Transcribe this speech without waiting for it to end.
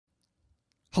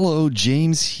Hello,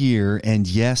 James here, and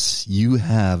yes, you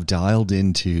have dialed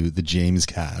into the James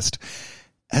Cast.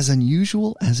 As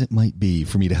unusual as it might be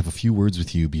for me to have a few words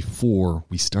with you before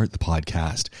we start the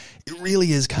podcast, it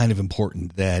really is kind of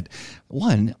important that,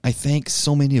 one, I thank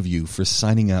so many of you for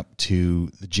signing up to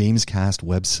the James Cast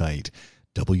website,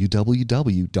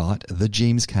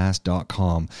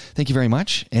 www.thejamescast.com. Thank you very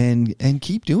much, and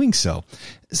keep doing so.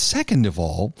 Second of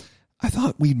all, I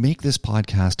thought we'd make this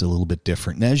podcast a little bit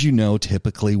different. And as you know,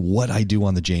 typically what I do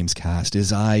on the James Cast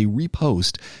is I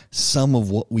repost some of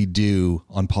what we do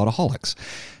on Podaholics.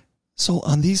 So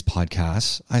on these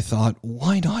podcasts, I thought,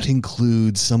 why not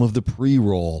include some of the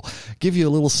pre-roll? Give you a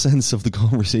little sense of the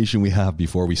conversation we have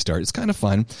before we start. It's kind of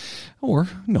fun, or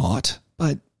not,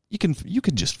 but you can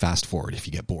just fast forward if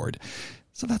you get bored.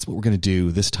 So that's what we're going to do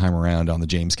this time around on the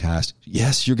James Cast.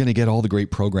 Yes, you're going to get all the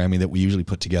great programming that we usually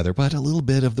put together, but a little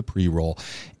bit of the pre-roll.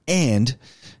 And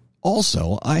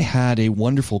also, I had a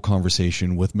wonderful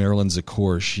conversation with Marilyn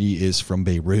Zakour. She is from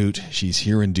Beirut. She's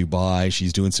here in Dubai.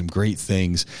 She's doing some great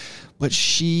things. But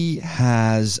she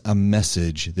has a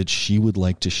message that she would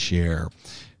like to share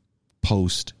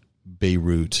post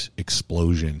Beirut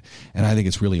explosion. And I think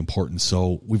it's really important.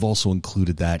 So we've also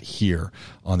included that here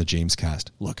on the James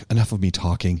Cast. Look, enough of me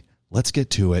talking. Let's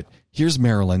get to it. Here's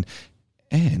Marilyn,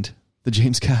 and the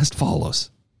James Cast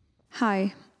follows.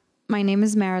 Hi, my name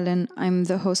is Marilyn. I'm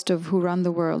the host of Who Run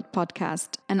the World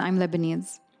podcast, and I'm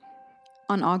Lebanese.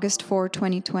 On August 4,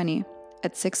 2020,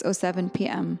 at 6:07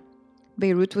 p.m.,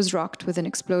 Beirut was rocked with an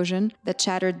explosion that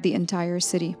shattered the entire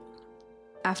city.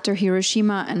 After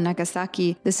Hiroshima and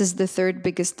Nagasaki, this is the third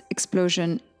biggest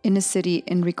explosion in a city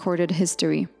in recorded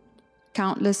history.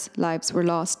 Countless lives were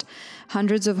lost,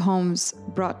 hundreds of homes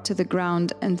brought to the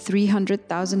ground, and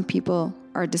 300,000 people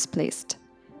are displaced.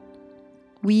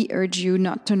 We urge you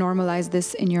not to normalize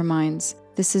this in your minds.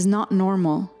 This is not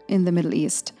normal in the Middle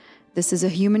East. This is a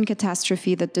human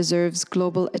catastrophe that deserves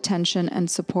global attention and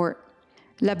support.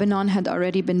 Lebanon had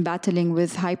already been battling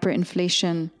with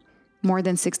hyperinflation, more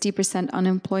than 60%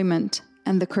 unemployment,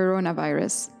 and the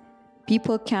coronavirus.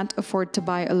 People can't afford to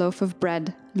buy a loaf of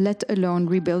bread, let alone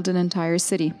rebuild an entire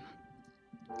city.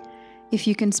 If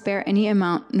you can spare any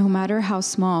amount, no matter how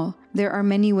small, there are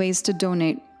many ways to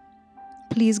donate.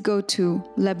 Please go to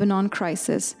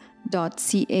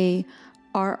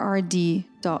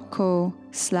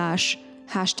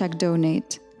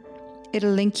lebanoncrisis.carrd.co/#donate.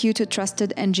 It'll link you to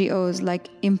trusted NGOs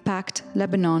like Impact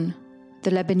Lebanon,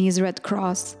 the Lebanese Red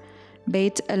Cross,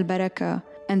 Beit El Baraka,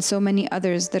 and so many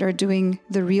others that are doing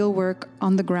the real work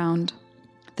on the ground.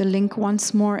 The link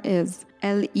once more is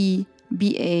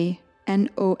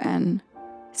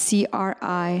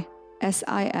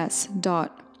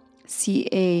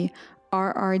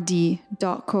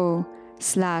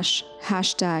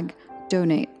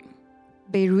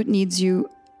Beirut needs you.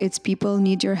 Its people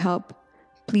need your help.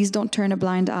 Please don't turn a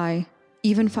blind eye.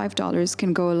 Even $5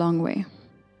 can go a long way.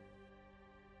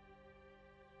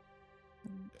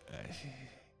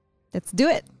 Let's do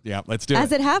it. Yeah, let's do it.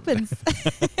 As it happens.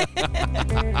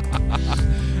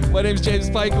 My name's James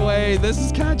Pikeway. This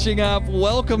is Catching Up.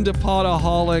 Welcome to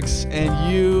Podaholics,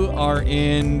 and you are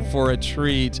in for a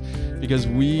treat because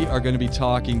we are going to be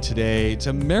talking today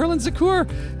to Marilyn Zakour.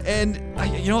 And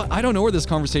I don't know where this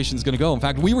conversation is going to go. In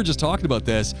fact, we were just talking about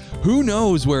this. Who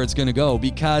knows where it's going to go?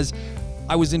 Because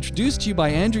I was introduced to you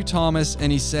by Andrew Thomas,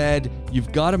 and he said,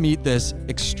 you've got to meet this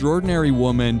extraordinary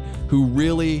woman who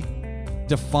really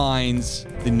defines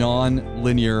the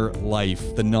non-linear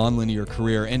life, the non-linear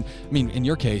career. And I mean, in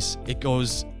your case, it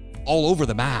goes all over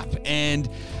the map. And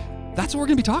that's what we're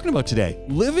going to be talking about today.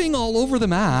 Living all over the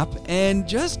map and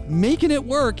just making it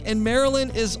work. And Marilyn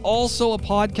is also a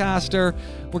podcaster.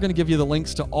 We're going to give you the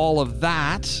links to all of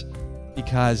that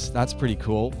because that's pretty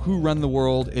cool. Who Run the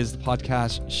World is the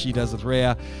podcast she does with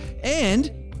Rhea.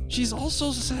 And she's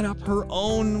also set up her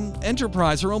own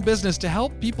enterprise, her own business to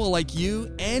help people like you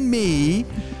and me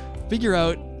figure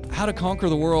out how to conquer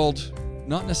the world,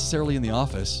 not necessarily in the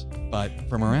office, but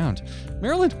from around.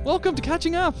 Marilyn, welcome to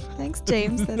Catching Up. Thanks,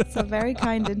 James. That's a very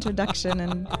kind introduction.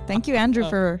 And thank you, Andrew,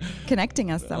 for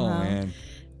connecting us somehow. Oh, man.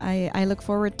 I look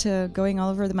forward to going all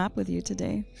over the map with you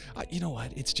today. You know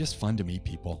what? It's just fun to meet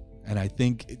people. And I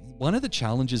think one of the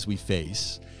challenges we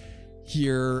face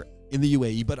here in the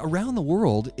UAE, but around the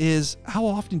world, is how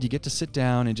often do you get to sit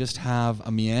down and just have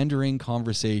a meandering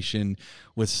conversation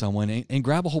with someone and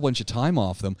grab a whole bunch of time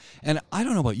off them? And I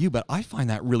don't know about you, but I find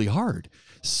that really hard.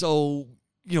 So,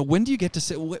 when do you get to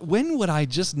sit? When would I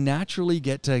just naturally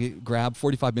get to grab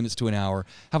 45 minutes to an hour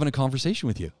having a conversation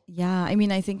with you? Yeah, I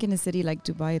mean, I think in a city like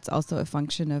Dubai, it's also a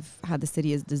function of how the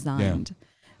city is designed. Yeah.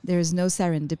 There's no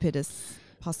serendipitous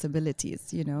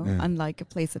possibilities, unlike a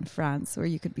place in France where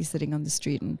you could be sitting on the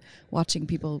street and watching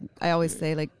people. I always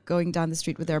say, like, going down the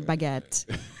street with their baguette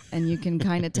and you can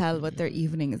kind of tell what their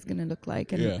evening is going to look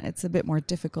like. And it's a bit more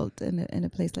difficult in a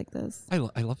place like this. I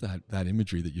love that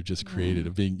imagery that you've just created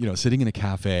of being, sitting in a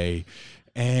cafe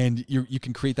and you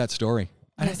can create that story.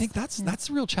 And I think that's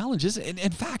the real challenge.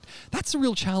 In fact, that's the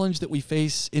real challenge that we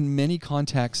face in many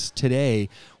contexts today,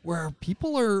 where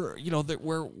people are, that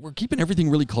we're keeping everything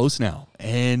really close now,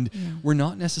 and we're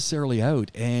not necessarily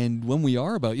out. And when we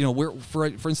are about, we're for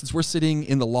instance, we're sitting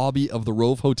in the lobby of the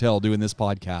Rove Hotel doing this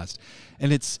podcast,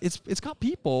 and it's got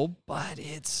people, but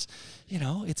it's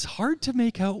hard to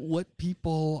make out what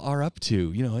people are up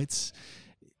to.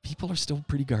 People are still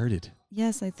pretty guarded.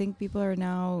 Yes, I think people are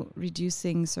now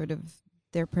reducing sort of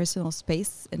their personal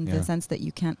space in the sense that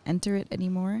you can't enter it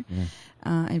anymore,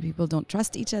 and people don't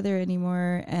trust each other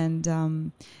anymore.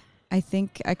 And I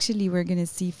think actually we're going to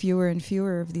see fewer and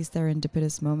fewer of these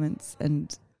serendipitous moments.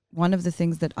 And one of the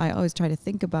things that I always try to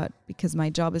think about, because my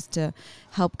job is to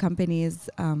help companies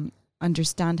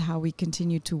understand how we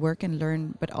continue to work and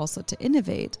learn, but also to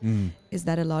innovate, is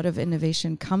that a lot of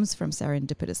innovation comes from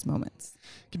serendipitous moments.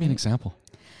 Give me an example.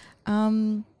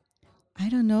 I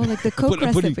don't know, like the Coke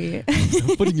recipe.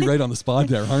 I'm putting you right on the spot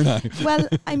there, aren't I? Well,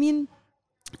 I mean,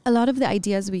 a lot of the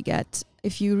ideas we get,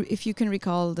 if you can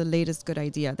recall the latest good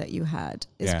idea that you had,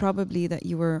 is probably that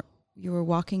you were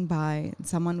walking by and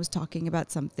someone was talking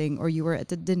about something, or you were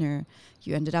at a dinner,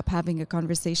 you ended up having a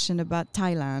conversation about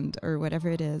Thailand or whatever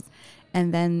it is.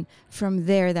 And then from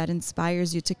there, that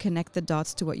inspires you to connect the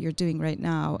dots to what you're doing right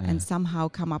now and somehow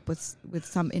come up with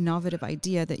some innovative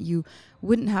idea that you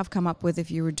wouldn't have come up with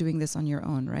if you were doing this on your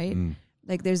own, right?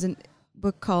 Like there's a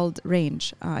book called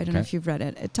Range. I don't know if you've read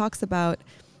it. It talks about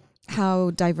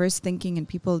how diverse thinking and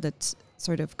people that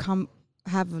sort of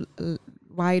have a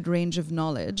wide range of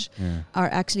knowledge are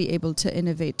actually able to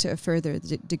innovate to a further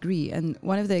degree. And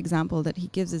one of the example that he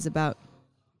gives is about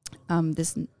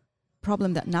this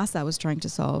problem that NASA was trying to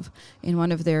solve in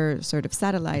one of their sort of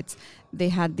satellites. They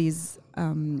had these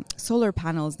solar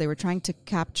panels. They were trying to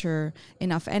capture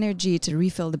enough energy to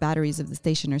refill the batteries of the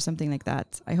station or something like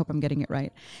that. I hope I'm getting it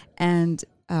right. And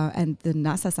the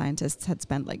NASA scientists had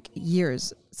spent like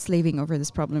years slaving over this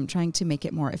problem, trying to make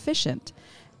it more efficient.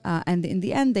 And in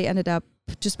the end, they ended up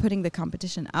just putting the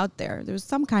competition out there. There was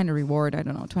some kind of reward, I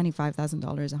don't know, $25,000,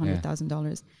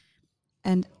 $100,000.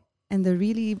 And the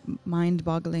really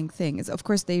mind-boggling thing is, of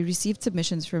course, they received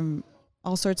submissions from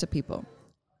all sorts of people.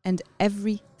 And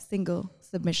every single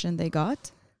submission they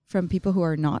got from people who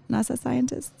are not NASA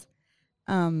scientists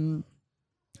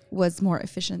was more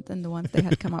efficient than the ones they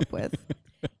had come up with.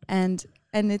 And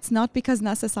it's not because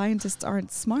NASA scientists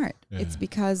aren't smart. It's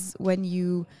because when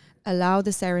you allow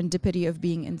the serendipity of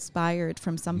being inspired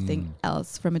from something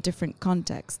else, from a different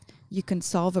context, you can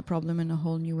solve a problem in a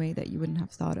whole new way that you wouldn't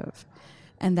have thought of.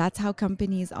 And that's how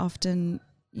companies often,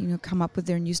 come up with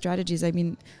their new strategies. I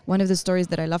mean, one of the stories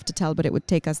that I love to tell, but it would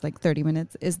take us like 30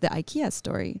 minutes, is the IKEA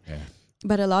story. Yeah.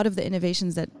 But a lot of the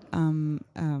innovations that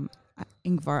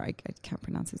Ingvar, I can't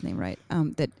pronounce his name right,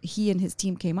 that he and his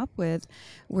team came up with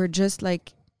were just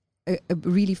like a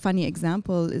really funny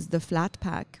example is the flat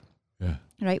pack. Yeah.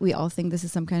 Right? We all think this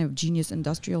is some kind of genius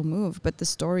industrial move, but the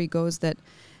story goes that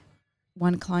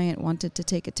one client wanted to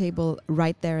take a table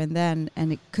right there and then,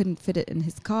 and it couldn't fit it in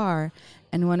his car.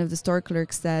 And one of the store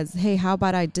clerks says, "Hey, how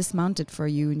about I dismount it for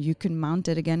you and you can mount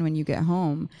it again when you get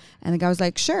home?" And the guy was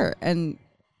like, "Sure." And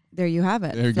there you have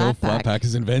it. There you go. Flat pack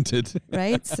is invented.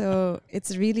 Right? So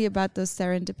it's really about those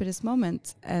serendipitous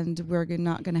moments, and we're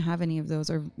not going to have any of those,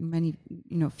 or many,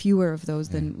 fewer of those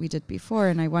than we did before.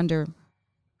 And I wonder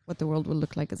what the world will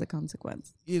look like as a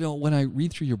consequence. When I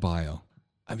read through your bio,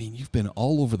 I mean, you've been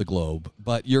all over the globe,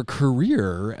 but your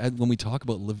career, when we talk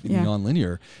about living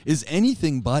non-linear, is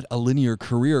anything but a linear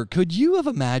career. Could you have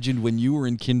imagined when you were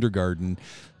in kindergarten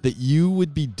that you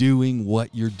would be doing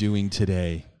what you're doing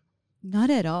today? Not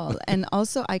at all. And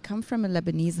also, I come from a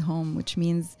Lebanese home, which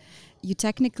means you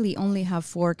technically only have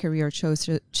 4 career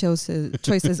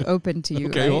choices open to you.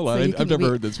 Okay, right? hold on. So I've never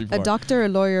heard this before. A doctor, a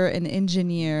lawyer, an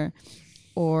engineer,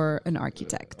 or an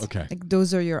architect. Okay. Like,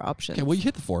 those are your options. Okay, well, you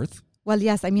hit the 4th. Well,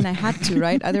 yes, I mean, I had to,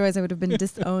 right? Otherwise, I would have been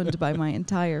disowned by my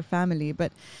entire family.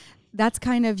 But that's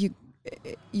kind of,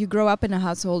 you grow up in a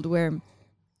household where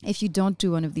if you don't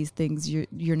do one of these things,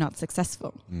 you're not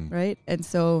successful, right? And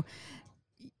so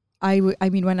I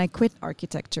mean, when I quit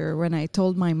architecture, when I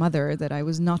told my mother that I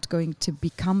was not going to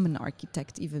become an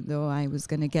architect, even though I was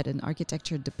going to get an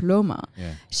architecture diploma,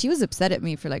 she was upset at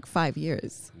me for like 5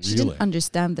 years. Really? She didn't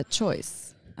understand the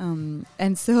choice.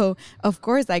 And so, of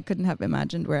course, I couldn't have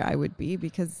imagined where I would be,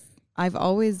 because I've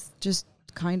always just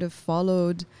kind of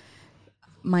followed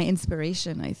my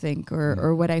inspiration, I think,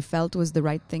 or what I felt was the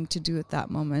right thing to do at that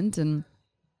moment. And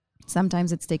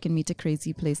sometimes it's taken me to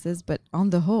crazy places, but on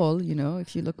the whole, you know,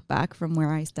 if you look back from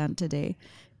where I stand today,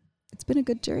 it's been a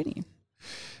good journey.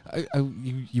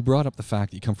 You brought up the fact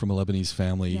that you come from a Lebanese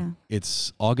family. Yeah.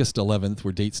 It's August 11th.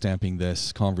 We're date stamping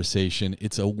this conversation.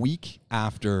 It's a week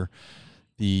after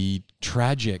the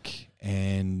tragic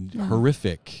and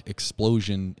horrific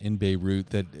explosion in Beirut.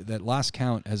 That last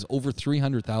count has over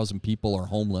 300,000 people are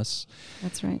homeless.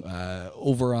 That's right.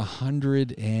 Over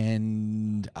 100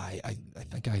 and I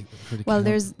think I heard a well,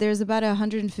 count. there's about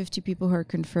 150 people who are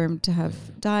confirmed to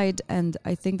have died, and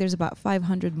I think there's about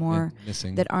 500 more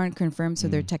missing that aren't confirmed, so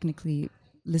they're technically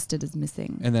listed as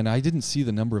missing. And then I didn't see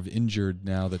the number of injured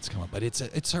now that's come up, but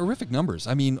it's horrific numbers.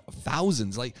 I mean,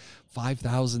 thousands, like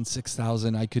 5,000,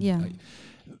 6,000.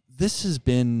 This has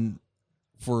been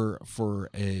for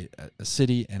a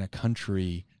city and a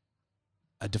country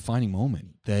a defining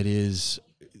moment. That is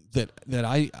that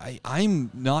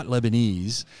I'm not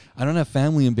Lebanese. I don't have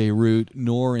family in Beirut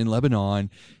nor in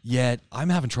Lebanon, yet I'm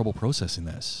having trouble processing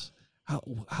this.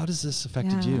 How does this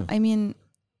affected you? I mean,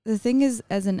 the thing is,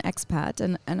 as an expat,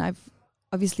 and I've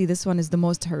obviously this one is the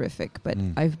most horrific, but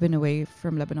I've been away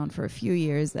from Lebanon for a few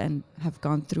years and have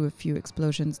gone through a few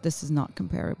explosions. This is not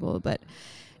comparable, but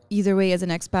either way, as an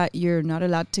expat, you're not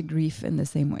allowed to grieve in the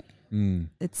same way.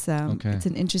 It's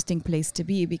an interesting place to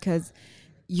be because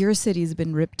your city's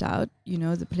been ripped out. You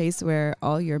know, the place where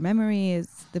all your memory is,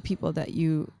 the people that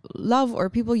you love or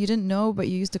people you didn't know but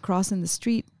you used to cross in the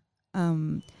street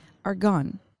are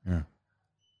gone. Yeah.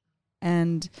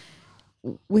 And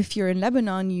if you're in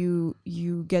Lebanon, you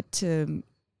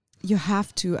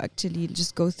have to actually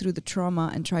just go through the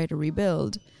trauma and try to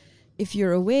rebuild. If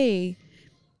you're away,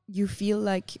 you feel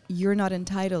like you're not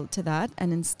entitled to that,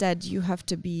 and instead you have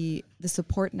to be the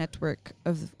support network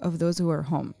of those who are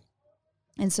home.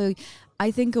 And so I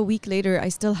think a week later, I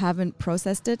still haven't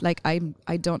processed it. Like I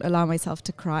don't allow myself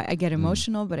to cry. I get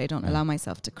emotional, but I don't allow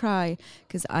myself to cry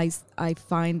because I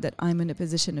find that I'm in a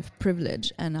position of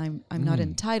privilege and I'm not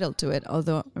entitled to it.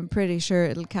 Although I'm pretty sure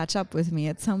it'll catch up with me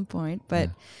at some point. But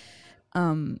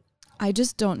I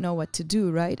just don't know what to do,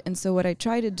 right? And so what I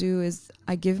try to do is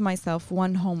I give myself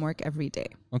one homework every day.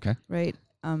 Okay. Right.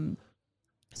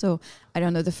 So I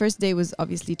don't know. The first day was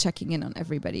obviously checking in on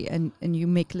everybody, and you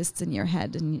make lists in your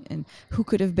head, and who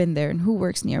could have been there, and who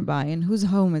works nearby, and whose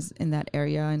home is in that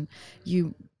area, and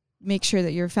you make sure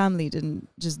that your family didn't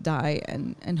just die,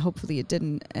 and hopefully it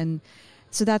didn't. And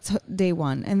so that's day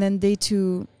one, and then day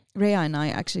two, Rhea and I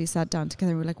actually sat down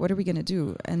together. We're like, what are we gonna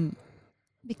do? And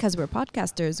because we're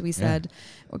podcasters, we said,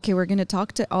 okay, we're gonna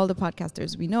talk to all the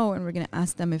podcasters we know, and we're gonna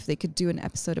ask them if they could do an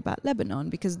episode about Lebanon,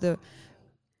 because the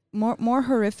more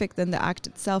horrific than the act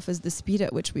itself is the speed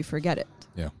at which we forget it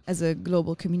as a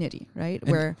global community, right?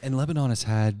 And Lebanon has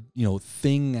had,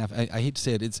 I hate to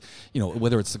say it, it's,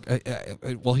 whether it's,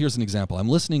 well, here's an example. I'm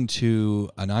listening to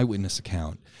an eyewitness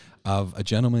account of a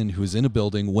gentleman who was in a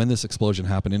building when this explosion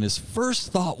happened, and his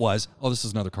first thought was, oh, this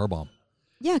is another car bomb.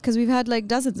 Yeah, because we've had like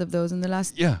dozens of those in the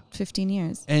last 15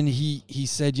 years. And he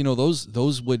said, he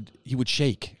would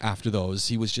shake after those.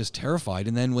 He was just terrified.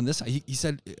 And then when he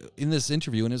said in this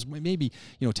interview, and it was maybe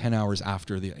 10 hours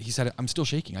after he said, I'm still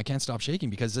shaking. I can't stop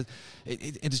shaking because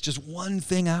it's just one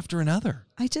thing after another.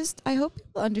 I hope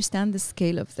people understand the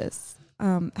scale of this.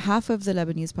 Half of the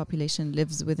Lebanese population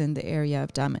lives within the area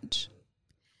of damage,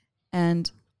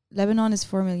 and Lebanon is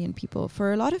 4 million people.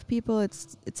 For a lot of people,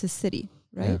 it's a city,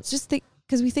 right? Yeah. It's just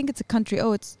because we think it's a country.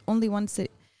 Oh, it's only one city.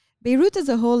 Beirut as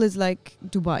a whole is like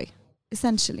Dubai,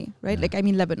 essentially, right? Yeah.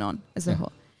 Lebanon as a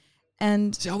whole.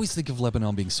 And I always think of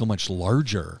Lebanon being so much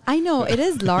larger. I know it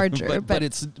is larger, but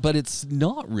it's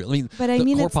not really.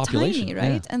 It's population, tiny,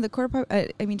 right? And the core,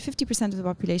 50% of the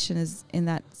population is in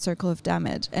that circle of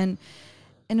damage. And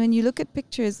when you look at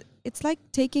pictures, it's like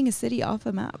taking a city off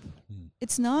a map.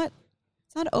 It's not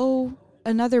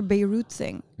another Beirut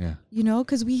thing,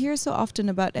 because we hear so often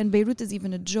about, and Beirut is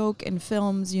even a joke in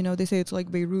films, they say it's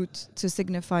like Beirut to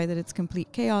signify that it's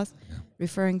complete chaos,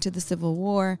 referring to the civil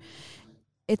war.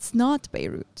 It's not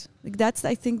Beirut. Like that's,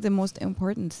 I think, the most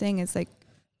important thing. It's like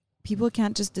people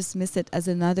can't just dismiss it as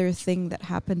another thing that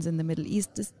happens in the Middle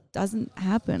East. This doesn't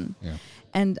happen. Yeah.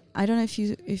 And I don't know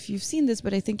if you've seen this,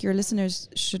 but I think your listeners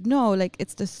should know, like,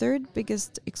 it's the third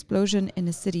biggest explosion in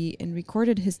a city in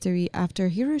recorded history after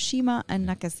Hiroshima and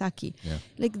Nagasaki. Yeah.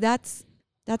 Like that's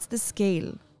the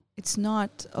scale. It's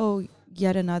not,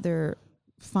 yet another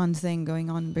fun thing going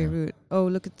on in Beirut. Yeah. Oh,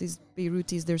 look at these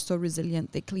Beirutis. They're so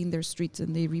resilient. They clean their streets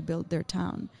and they rebuild their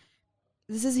town.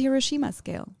 This is Hiroshima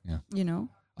scale,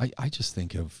 I just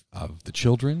think of the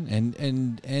children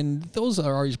and those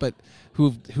are ours, but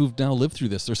who've now lived through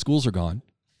this. Their schools are gone,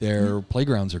 their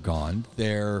playgrounds are gone,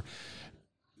 their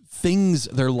things,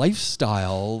 their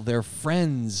lifestyle, their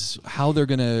friends, how they're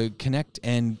going to connect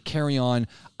and carry on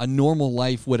a normal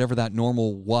life, whatever that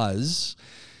normal was.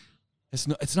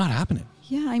 It's not happening.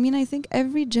 Yeah, I mean, I think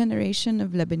every generation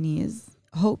of Lebanese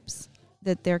hopes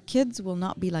that their kids will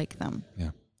not be like them. Yeah.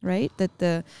 Right?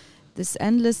 That this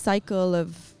endless cycle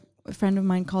of, a friend of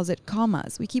mine calls it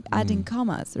commas. We keep adding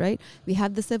commas, right? We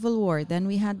had the Civil War, then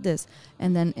we had this.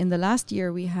 And then in the last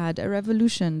year, we had a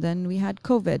revolution, then we had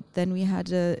COVID, then we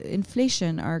had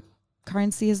inflation. Our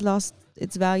currency has lost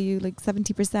its value like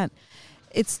 70%.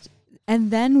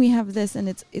 And then we have this, and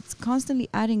it's constantly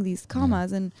adding these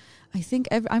commas. And I think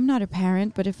I'm not a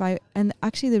parent, but and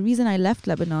actually the reason I left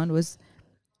Lebanon was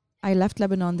I left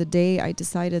Lebanon the day I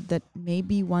decided that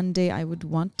maybe one day I would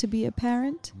want to be a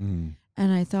parent.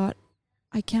 And I thought,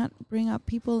 I can't bring up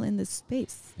people in this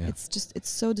space. Yeah. It's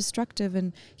so destructive.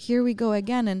 And here we go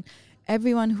again. And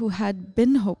everyone who had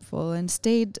been hopeful and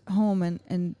stayed home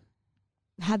and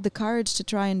had the courage to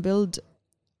try and build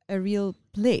a real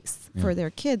place for their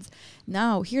kids.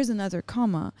 Now, here's another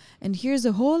comma. And here's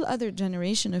a whole other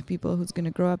generation of people who's going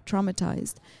to grow up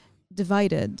traumatized,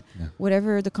 divided,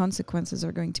 whatever the consequences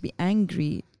are going to be,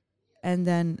 angry. And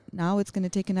then now it's going to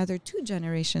take another 2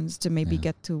 generations to maybe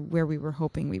get to where we were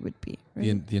hoping we would be.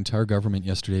 Right? The entire government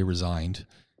yesterday resigned,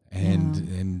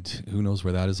 and who knows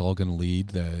where that is all going to lead.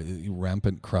 The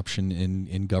rampant corruption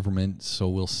in government. So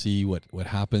we'll see what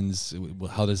happens.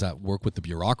 How does that work with the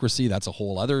bureaucracy? That's a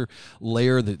whole other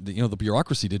layer. That the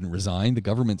bureaucracy didn't resign. The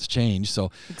government's changed. So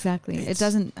exactly, it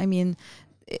doesn't. I mean,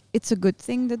 it's a good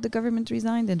thing that the government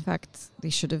resigned. In fact,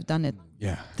 they should have done it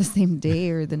the same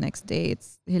day or the next day.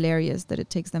 It's hilarious that it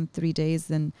takes them 3 days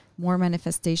and more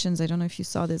manifestations. I don't know if you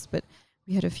saw this, but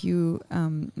we had a few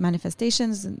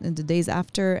manifestations in the days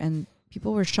after, and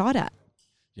people were shot at.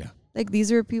 Yeah. Like,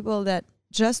 these are people that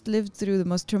just lived through the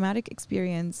most traumatic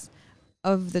experience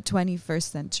of the 21st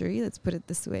century, let's put it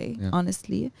this way,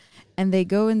 honestly. And they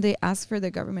go and they ask for the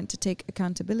government to take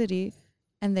accountability,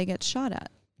 and they get shot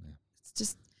at. It's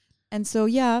just, and so,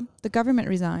 the government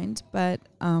resigned, but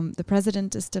the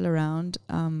president is still around.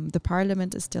 The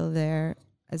parliament is still there.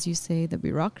 As you say, the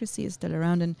bureaucracy is still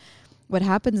around. And what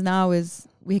happens now is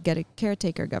we get a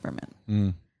caretaker government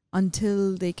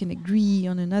until they can agree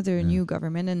on another new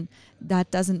government. And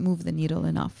that doesn't move the needle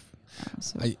enough.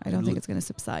 So I don't think it's going to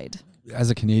subside. As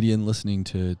a Canadian listening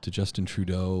to Justin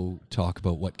Trudeau talk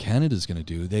about what Canada's going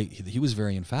to do, he was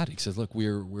very emphatic. He says, look,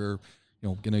 we're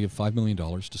going to give $5 million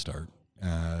to start.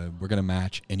 We're going to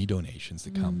match any donations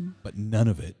that come, but none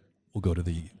of it will go to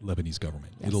the Lebanese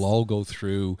government. Yes. It'll all go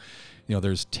through,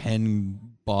 there's 10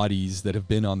 bodies that have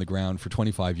been on the ground for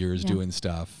 25 years doing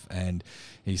stuff. And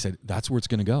he said, that's where it's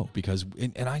going to go. Because,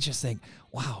 and I just think,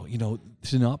 wow,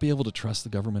 to not be able to trust the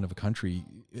government of a country.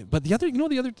 But the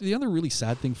other really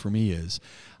sad thing for me is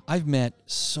I've met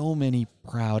so many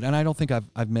proud, and I don't think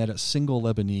I've met a single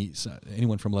Lebanese,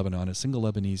 anyone from Lebanon, a single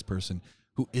Lebanese person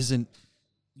who isn't,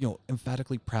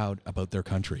 emphatically proud about their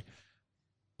country.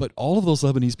 But all of those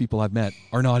Lebanese people I've met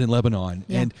are not in Lebanon,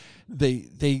 and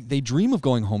they dream of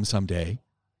going home someday,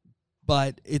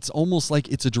 but it's almost like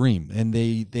it's a dream, and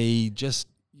they just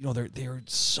they're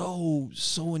so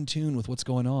in tune with what's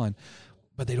going on,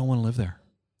 but they don't want to live there,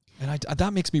 and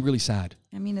that makes me really sad.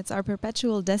 I mean, it's our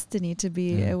perpetual destiny to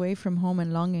be away from home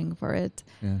and longing for it.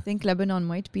 Yeah. I think Lebanon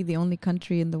might be the only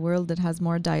country in the world that has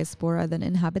more diaspora than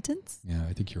inhabitants. Yeah,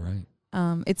 I think you're right.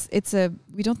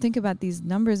 We don't think about these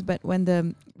numbers, but when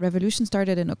the revolution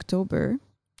started in October,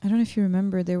 I don't know if you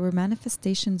remember, there were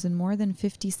manifestations in more than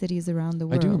 50 cities around the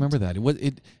world. I do remember that.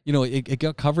 It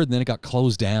got covered and then it got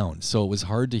closed down, so it was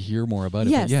hard to hear more about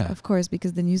it. Yes, of course,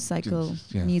 because the news cycle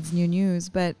needs new news.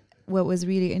 But what was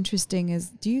really interesting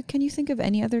is, can you think of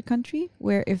any other country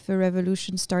where if a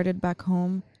revolution started back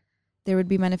home, there would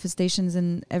be manifestations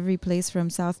in every place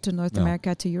from South to North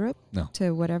America to Europe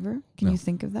to whatever? Can you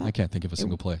think of that? I can't think of a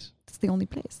single place. It's the only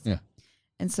place. Yeah.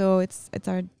 And so it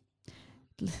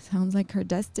sounds like our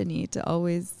destiny to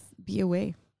always be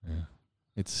away. Yeah.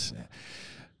 It's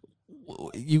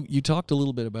you talked a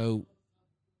little bit about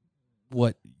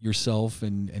what yourself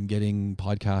and getting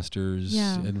podcasters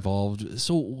involved.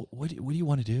 So what do you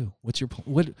want to do? What's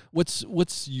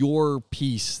what's your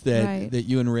piece that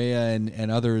you and Rhea and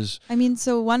others? I mean,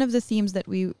 so one of the themes that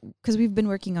because we've been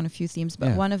working on a few themes,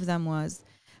 but one of them was,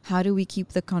 how do we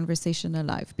keep the conversation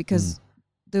alive? Because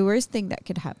the worst thing that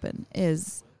could happen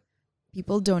is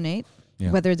people donate,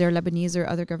 whether they're Lebanese or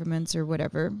other governments or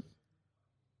whatever.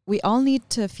 we all need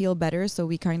to feel better, so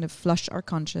we kind of flush our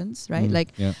conscience,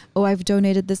 right? Oh, I've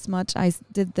donated this much, I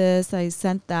did this, I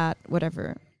sent that,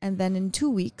 whatever. And then in 2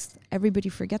 weeks, everybody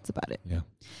forgets about it. Yeah.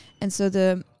 And so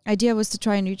the idea was to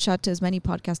try and reach out to as many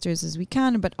podcasters as we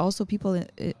can, but also people,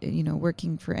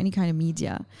 working for any kind of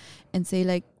media, and say,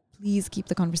 like, please keep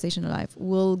the conversation alive.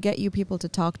 We'll get you people to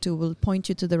talk to. We'll point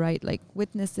you to the right, like,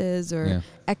 witnesses or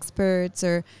experts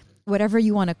or whatever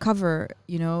you want to cover,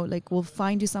 like, we'll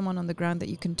find you someone on the ground that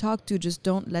you can talk to. Just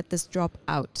don't let this drop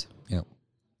out. Yeah.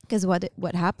 Because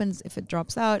what happens if it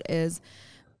drops out is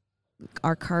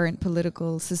our current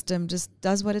political system just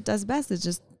does what it does best.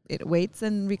 It waits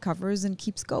and recovers and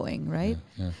keeps going, right?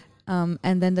 Yeah.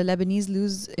 And then the Lebanese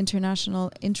lose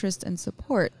international interest and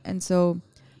support. And so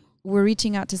we're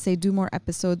reaching out to say, do more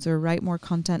episodes or write more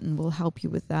content, and we'll help you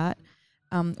with that.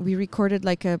 We recorded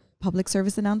like a public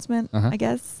service announcement, I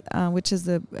guess, which is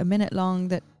a minute long,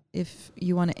 that if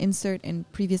you want to insert in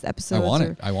previous episodes.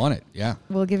 I want it. Yeah.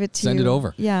 We'll give it to you. Send it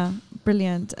over. Yeah.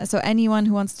 Brilliant. So anyone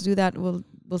who wants to do that, we'll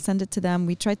send it to them.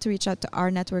 We tried to reach out to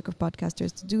our network of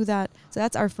podcasters to do that. So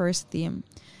that's our first theme.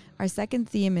 Our second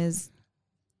theme is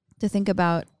to think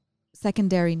about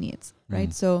secondary needs,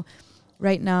 right? So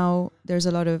right now there's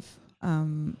a lot of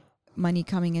money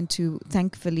coming into,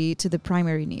 thankfully, to the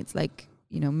primary needs, like,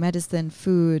 medicine,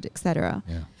 food, etc.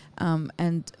 Yeah.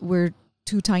 And we're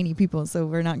two tiny people, so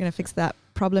we're not going to fix that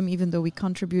problem, even though we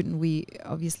contribute and we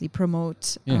obviously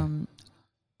promote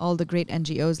all the great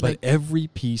NGOs. But every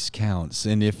piece counts.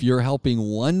 And if you're helping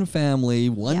one family,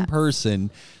 one person,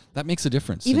 that makes a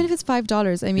difference. Even if it's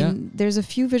 $5. I mean, there's a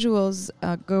few visuals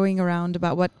going around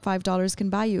about what $5 can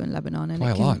buy you in Lebanon, and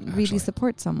it can really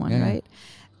support someone, right?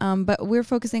 But we're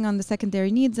focusing on the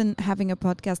secondary needs and having a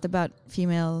podcast about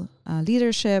female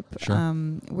leadership. Sure.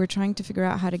 We're trying to figure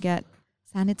out how to get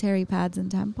sanitary pads and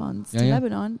tampons to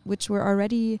Lebanon, which were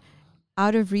already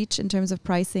out of reach in terms of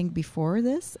pricing before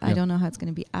this. I don't know how it's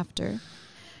going to be after.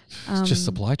 It's just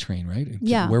supply chain, right?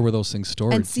 Yeah. Where were those things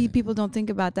stored? And see, people don't think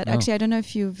about that. No. Actually, I don't know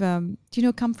if you've, do you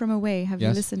know Come From Away? Have you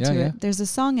listened to it? There's a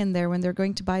song in there when they're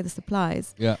going to buy the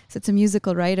supplies. Yeah. So it's a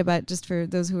musical, right? About, just for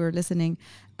those who are listening,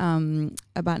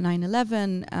 about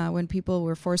 9/11, when people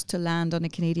were forced to land on a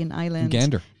Canadian island.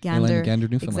 Gander,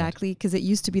 Newfoundland. Exactly, because it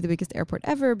used to be the biggest airport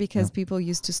ever, because people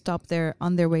used to stop there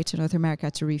on their way to North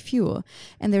America to refuel.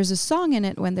 And there's a song in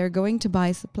it when they're going to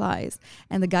buy supplies,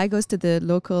 and the guy goes to the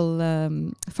local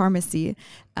pharmacy,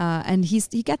 and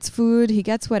he gets food, he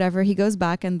gets whatever, he goes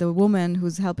back, and the woman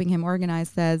who's helping him organize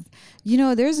says,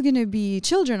 there's going to be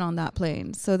children on that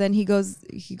plane. So then he goes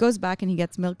back and he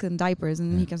gets milk and diapers,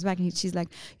 and he comes back and she's like,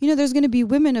 there's going to be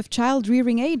women of child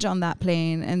rearing age on that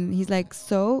plane. And he's like,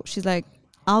 so? She's like,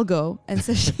 I'll go. And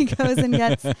so she goes and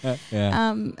gets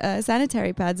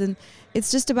sanitary pads. And it's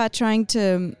just about trying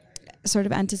to sort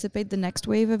of anticipate the next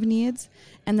wave of needs.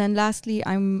 And then lastly,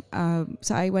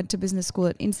 so I went to business school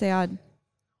at INSEAD.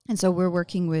 And so we're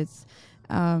working with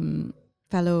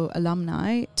fellow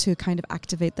alumni to kind of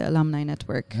activate the alumni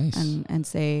network. Nice. and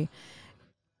say,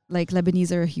 like,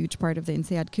 Lebanese are a huge part of the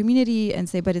INSEAD community, and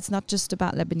say, but it's not just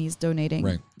about Lebanese donating.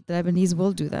 Right. The Lebanese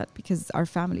will do that because our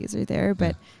families are there,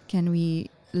 but can we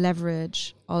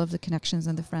leverage all of the connections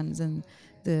and the friends and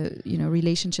the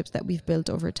relationships that we've built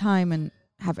over time, and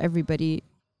have everybody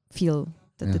feel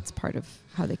that it's part of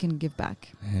how they can give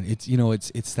back. And it's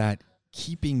it's that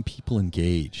keeping people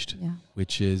engaged,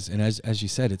 which is, and as you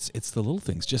said, it's the little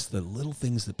things, just the little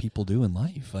things that people do in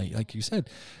life, like you said,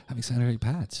 having sanitary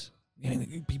pads.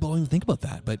 People don't even think about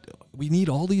that, but we need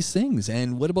all these things.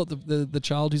 And what about the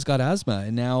child who's got asthma,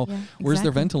 and now where's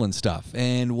their Ventolin stuff?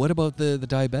 And what about the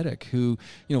diabetic who,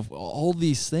 all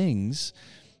these things?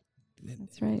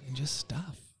 That's right. And just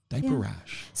stuff, diaper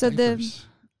rash. So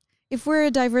if we're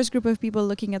a diverse group of people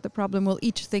looking at the problem, we'll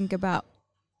each think about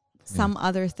some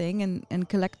other thing, and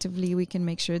collectively we can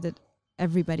make sure that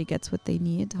everybody gets what they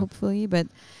need, hopefully. But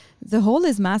the whole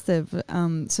is massive.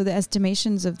 So the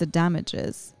estimations of the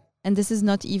damages, and this is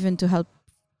not even to help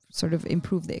sort of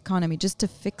improve the economy, just to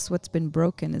fix what's been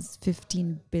broken, is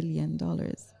 $15 billion.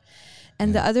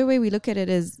 And the other way we look at it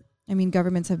is,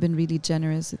 governments have been really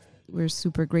generous. We're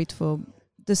super grateful.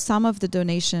 The sum of the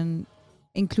donation,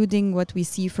 including what we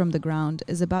see from the ground,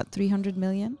 is about 300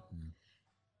 million.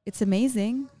 It's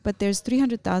amazing, but there's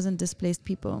 300,000 displaced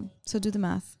people. So do the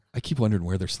math. I keep wondering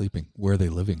where they're sleeping, where are they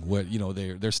living? What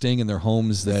they're staying in their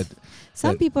homes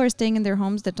Some people are staying in their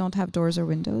homes that don't have doors or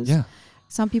windows. Yeah.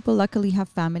 Some people luckily have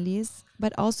families,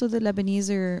 but also the Lebanese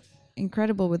are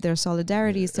incredible with their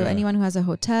solidarity. So anyone who has a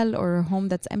hotel or a home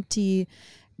that's empty,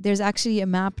 there's actually a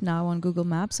map now on Google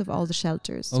Maps of all the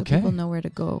shelters, so Okay. people know where to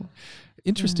go.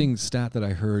 Interesting stat that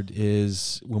I heard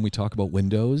is when we talk about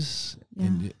windows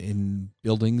in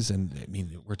buildings, and I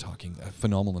mean, we're talking a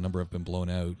phenomenal number have been blown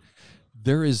out.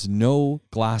 There is no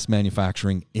glass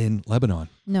manufacturing in Lebanon.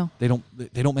 No. They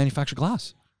don't manufacture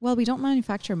glass, Well, we don't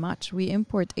manufacture much. We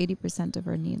import 80% of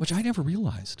our needs. which I never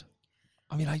realized.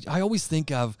 I mean, I always think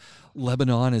of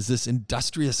Lebanon as this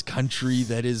industrious country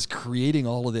that is creating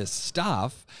all of this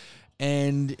stuff,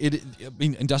 and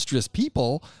industrious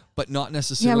people, but not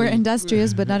necessarily. Yeah, we're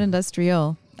industrious, but not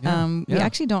industrial. Yeah, We yeah.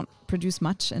 actually don't produce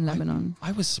much in Lebanon.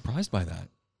 I was surprised by that,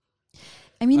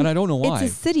 I mean, and I don't know why.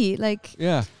 it's a city. Like,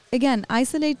 Yeah. again,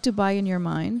 isolate Dubai in your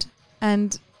mind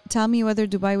and tell me whether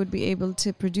Dubai would be able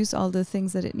to produce all the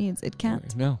things that it needs. It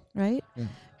can't, No. right? Yeah.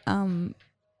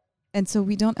 And so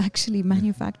we don't actually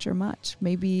manufacture much.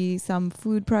 Maybe some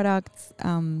food products,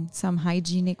 some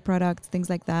hygienic products, things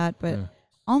like that. But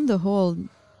on the whole,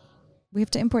 we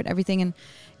have to import everything. And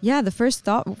yeah, the first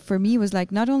thought for me was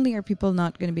like, not only are people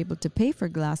not going to be able to pay for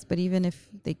glass, but even if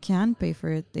they can pay for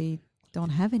it, they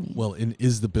don't have any. Well,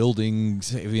 is the building?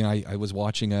 I mean, I was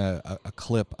watching a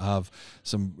clip of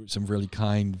some really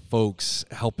kind folks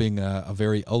helping a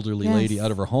very elderly lady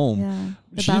out of her home. Yeah,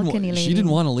 the She balcony lady. She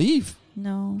didn't want to leave.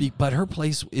 No. But her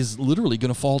place is literally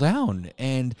going to fall down.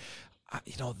 And,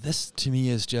 this to me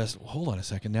is just, hold on a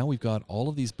second. Now we've got all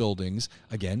of these buildings.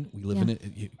 Again, we live in it.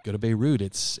 You go to Beirut.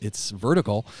 It's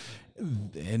vertical.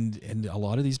 And a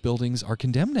lot of these buildings are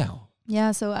condemned now.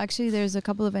 Yeah, so actually there's a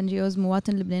couple of NGOs.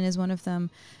 Muwatin Lebanon is one of them.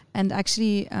 And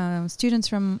actually students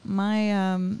from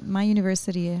my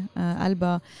university,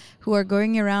 Alba, who are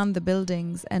going around the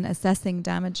buildings and assessing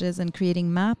damages and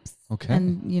creating maps. Okay.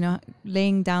 And,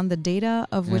 laying down the data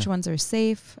of which ones are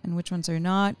safe and which ones are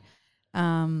not,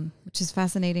 which is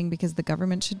fascinating because the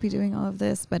government should be doing all of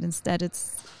this, but instead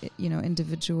it's,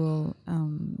 individual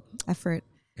effort.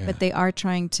 Yeah. But they are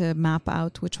trying to map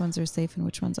out which ones are safe and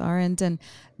which ones aren't. And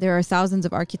there are thousands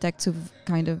of architects who've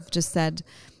kind of just said,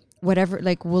 whatever,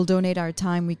 like, we'll donate our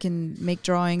time. We can make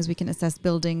drawings. We can assess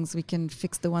buildings. We can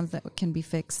fix the ones that can be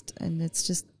fixed. And it's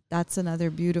just, that's another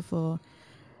beautiful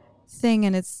thing.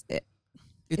 And it's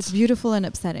beautiful and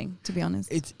upsetting, to be honest.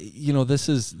 It's, this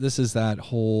is that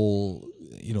whole,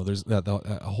 there's that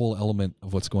a whole element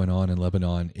of what's going on in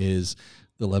Lebanon is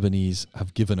the Lebanese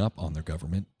have given up on their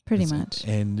government. Pretty much.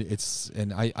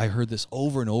 And I heard this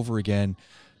over and over again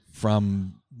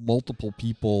from multiple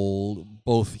people,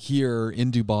 both here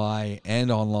in Dubai and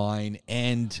online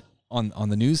and on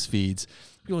the news feeds.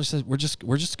 People say we're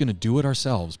just going to do it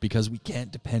ourselves because we can't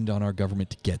depend on our government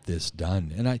to get this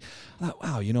done. And I thought,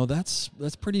 wow, that's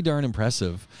pretty darn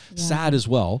impressive. Yeah. Sad as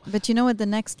well. But you know what the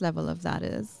next level of that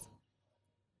is?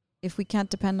 If we can't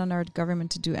depend on our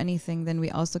government to do anything, then we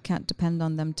also can't depend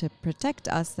on them to protect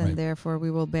us, and therefore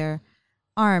we will bear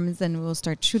arms and we'll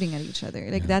start shooting at each other.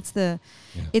 Like that's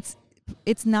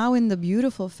it's now in the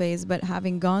beautiful phase, but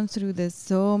having gone through this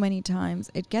so many times,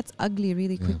 it gets ugly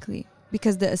really quickly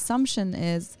because the assumption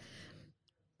is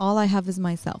all I have is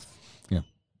myself. Yeah.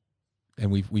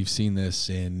 And we've seen this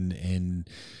in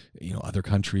other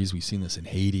countries. We've seen this in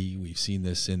Haiti. We've seen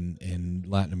this in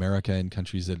Latin America and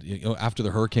countries that after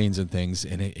the hurricanes and things,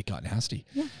 and it got nasty.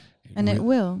 Yeah, and it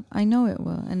will. I know it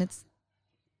will, and it's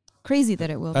crazy that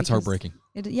it will. That's heartbreaking.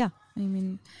 I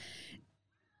mean,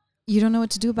 you don't know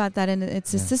what to do about that, and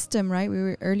it's a system, right?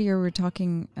 We were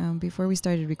talking before we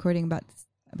started recording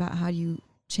about how you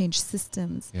change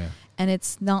systems. Yeah. And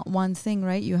it's not one thing,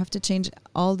 right? You have to change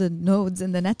all the nodes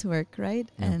in the network, right?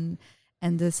 Yeah.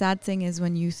 And the sad thing is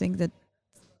when you think that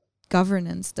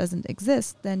governance doesn't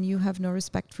exist, then you have no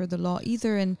respect for the law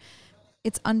either. And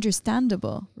it's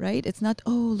understandable, right? It's not,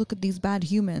 oh, look at these bad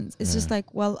humans. It's just like,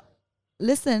 well,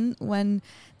 listen, when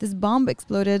this bomb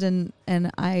exploded and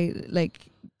I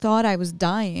thought I was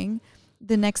dying,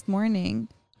 the next morning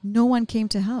no one came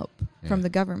to help from the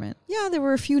government. Yeah, there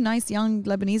were a few nice young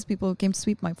Lebanese people who came to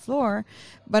sweep my floor,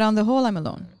 but on the whole, I'm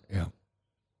alone. Yeah.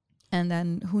 And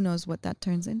then who knows what that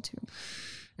turns into.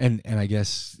 And I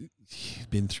guess you've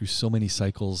been through so many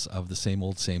cycles of the same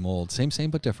old, same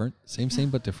but different, same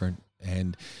but different.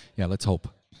 And let's hope.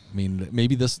 I mean,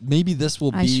 maybe this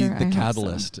will be the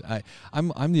catalyst. So.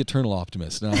 I'm the eternal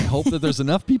optimist, and I hope that there's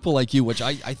enough people like you, which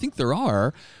I think there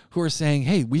are, who are saying,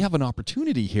 "Hey, we have an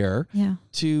opportunity here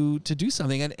to do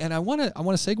something." And I want to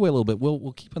segue a little bit.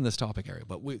 We'll keep on this topic area,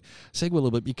 but we segue a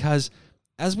little bit because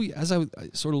as I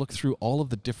sort of look through all of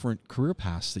the different career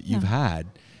paths that you've had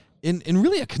in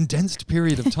really a condensed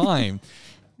period of time,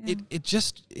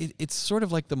 it's sort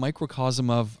of like the microcosm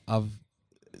of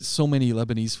so many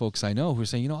Lebanese folks I know who are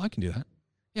saying, I can do that.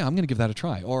 yeah, I'm going to give that a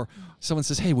try. Or someone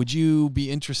says, hey, would you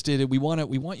be interested? We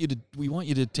want you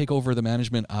to take over the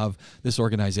management of this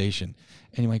organization.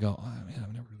 And you might go, oh, man,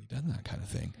 I've never really done that kind of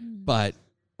thing. But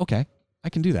okay, I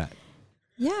can do that.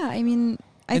 Yeah, I mean,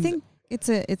 I think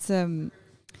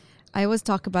I always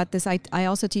talk about this. I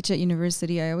also teach at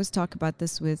university. I always talk about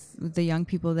this with the young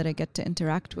people that I get to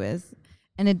interact with.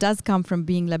 And it does come from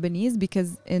being Lebanese,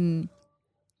 because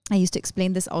I used to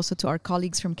explain this also to our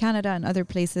colleagues from Canada and other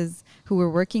places who were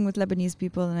working with Lebanese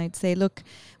people. And I'd say, look,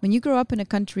 when you grow up in a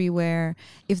country where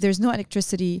if there's no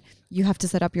electricity, you have to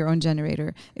set up your own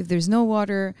generator. If there's no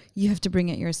water, you have to bring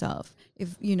it yourself.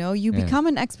 If you become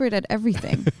an expert at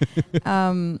everything.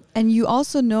 And you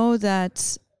also know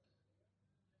that,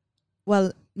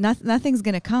 well, nothing's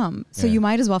going to come. So you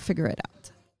might as well figure it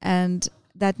out. And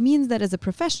that means that as a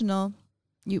professional,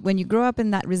 when you grow up in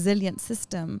that resilient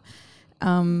system,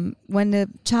 when the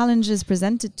challenge is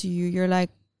presented to you, you're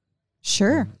like,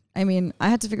 sure. I mean, I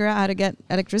had to figure out how to get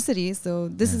electricity, so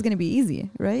this is going to be easy,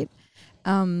 right?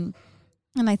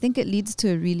 And I think it leads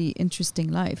to a really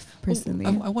interesting life, personally.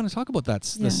 I want to talk about that,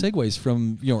 the segues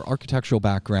from your architectural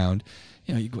background.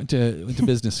 You went to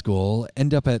business school,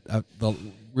 end up at the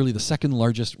second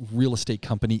largest real estate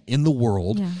company in the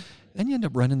world. Yeah. Then you end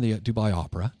up running the Dubai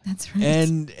Opera. That's right.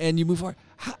 And you move forward.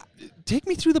 Take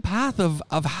me through the path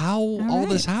of how all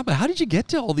this happened. How did you get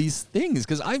to all these things?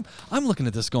 Because I'm looking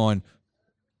at this going,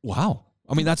 wow.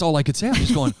 I mean, that's all I could say. I'm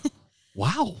just going,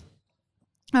 wow.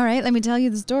 All right, let me tell you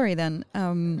the story then.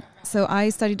 So I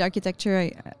studied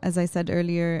architecture. As I said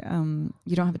earlier,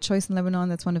 you don't have a choice in Lebanon.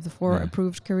 That's one of the 4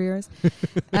 approved careers.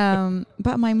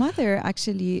 But my mother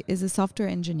actually is a software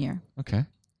engineer. Okay.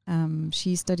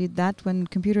 She studied that when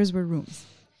computers were rooms.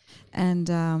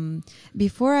 And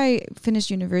before I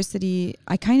finished university,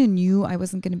 I kind of knew I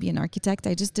wasn't going to be an architect.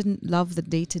 I just didn't love the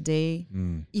day-to-day,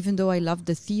 even though I loved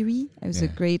the theory. I was a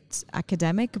great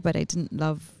academic, but I didn't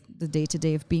love the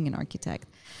day-to-day of being an architect.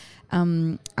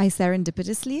 I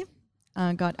serendipitously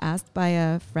got asked by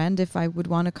a friend if I would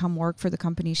want to come work for the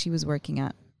company she was working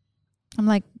at. I'm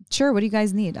like, sure, what do you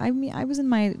guys need? I mean, I was in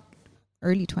my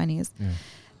early 20s.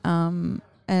 Yeah.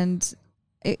 And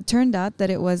it turned out that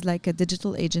it was like a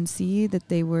digital agency, that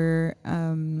they were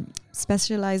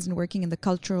specialized in working in the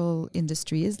cultural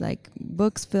industries, like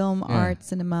books, film, art,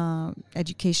 cinema,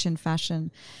 education,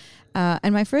 fashion.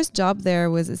 And my first job there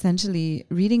was essentially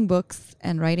reading books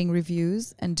and writing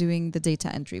reviews and doing the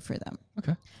data entry for them.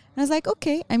 Okay. And I was like,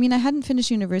 okay. I mean, I hadn't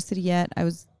finished university yet. I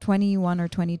was 21 or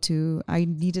 22. I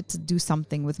needed to do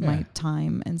something with my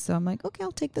time. And so I'm like, okay,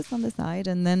 I'll take this on the side.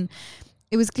 And then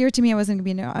it was clear to me I wasn't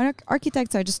going to be an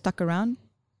architect, so I just stuck around.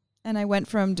 And I went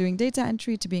from doing data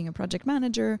entry to being a project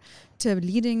manager, to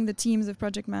leading the teams of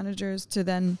project managers, to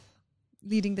then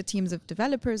leading the teams of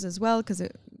developers as well, because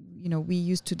we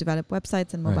used to develop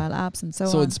websites and mobile apps and so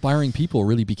on. So inspiring people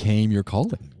really became your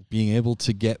calling, being able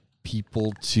to get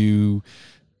people to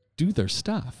do their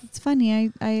stuff. It's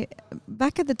funny. I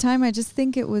back at the time, I just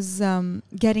think it was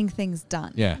getting things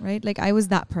done. Yeah. Right? Like I was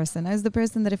that person. I was the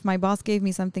person that if my boss gave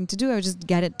me something to do, I would just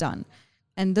get it done.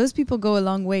 And those people go a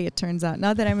long way, it turns out.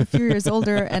 Now that I'm a few years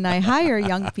older and I hire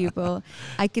young people,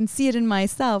 I can see it in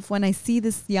myself when I see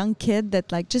this young kid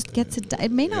that like just gets it done.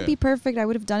 It may not be perfect. I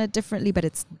would have done it differently, but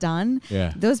it's done.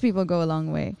 Yeah. Those people go a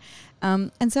long way.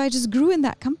 And so I just grew in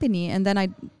that company. And then I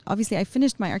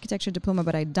finished my architecture diploma,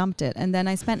 but I dumped it. And then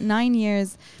I spent 9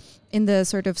 years in the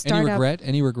sort of startup.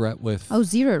 Any regret with? Oh,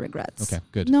 zero regrets. Okay,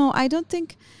 good. No, I don't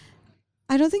think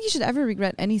you should ever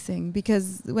regret anything,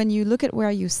 because when you look at where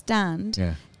you stand,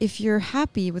 if you're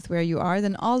happy with where you are,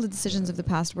 then all the decisions of the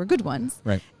past were good ones.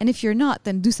 Right. And if you're not,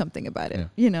 then do something about it,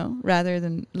 rather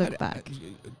than look back.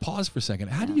 Pause for a second.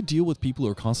 How do you deal with people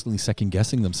who are constantly second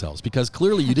guessing themselves? Because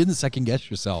clearly you didn't second guess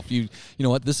yourself. You know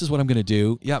what, this is what I'm going to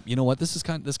do. Yep. You know what, this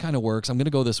kind of works. I'm going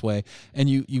to go this way. And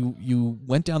you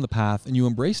went down the path and you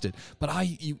embraced it. But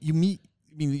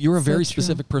you're a very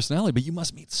specific personality, but you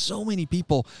must meet so many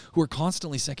people who are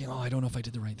constantly saying, oh, I don't know if I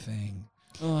did the right thing.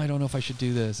 Oh, I don't know if I should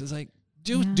do this. It's like,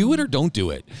 do it or don't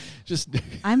do it. Just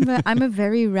I'm a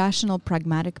very rational,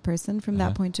 pragmatic person from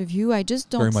that point of view. I just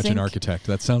don't very much an architect.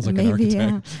 That sounds like an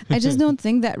architect. Yeah. I just don't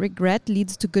think that regret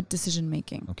leads to good decision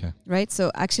making. Okay. Right. So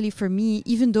actually, for me,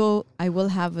 even though I will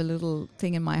have a little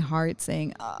thing in my heart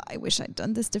saying, I wish I'd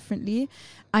done this differently,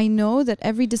 I know that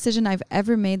every decision I've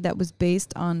ever made that was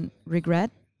based on regret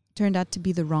turned out to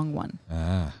be the wrong one.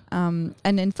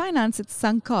 And in finance, it's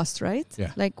sunk cost, right?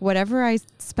 Yeah. Like whatever I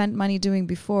spent money doing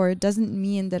before doesn't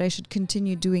mean that I should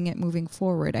continue doing it moving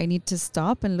forward. I need to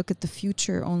stop and look at the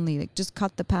future only, like just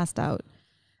cut the past out.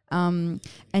 And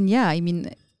yeah, I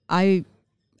mean, I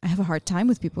have a hard time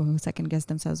with people who second guess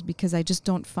themselves, because I just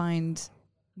don't find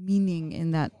meaning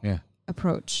in that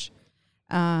approach.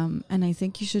 And I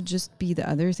think you should just be, the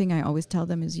other thing I always tell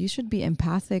them is you should be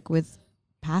empathic with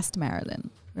past Marilyn,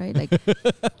 right? Like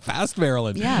past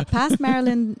Marilyn. Yeah, past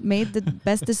Marilyn made the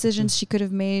best decisions she could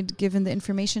have made given the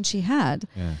information she had.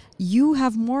 Yeah. You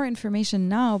have more information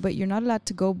now, but you're not allowed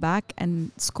to go back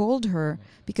and scold her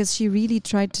because she really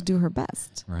tried to do her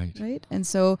best. Right? And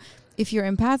so if you're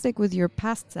empathic with your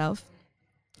past self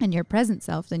and your present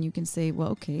self, then you can say, well,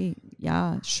 okay,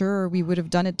 yeah, sure, we would have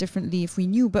done it differently if we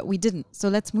knew, but we didn't. So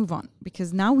let's move on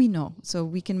because now we know. So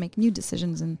we can make new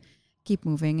decisions and keep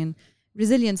moving. And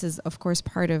resilience is, of course,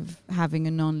 part of having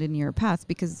a non-linear path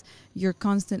because you're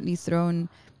constantly thrown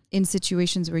in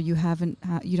situations where you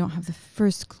you don't have the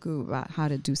first clue about how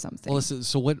to do something. Well,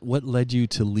 so what led you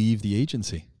to leave the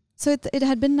agency? So it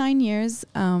had been 9 years. It's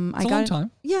a long time.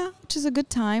 Yeah, which is a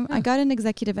good time. Yeah. I got an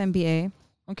executive MBA.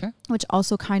 Okay. Which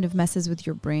also kind of messes with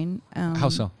your brain. How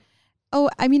so? Oh,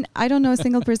 I mean, I don't know a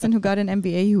single person who got an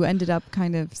MBA who ended up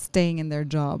kind of staying in their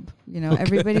job. You know,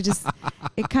 everybody just,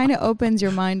 it kind of opens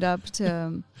your mind up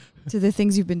to the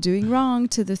things you've been doing wrong,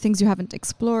 to the things you haven't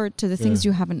explored, to the things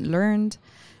you haven't learned.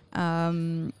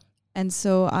 And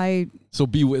so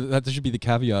that should be the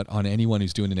caveat on anyone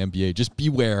who's doing an MBA. Just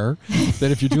beware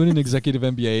that if you're doing an executive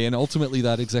MBA and ultimately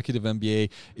that executive MBA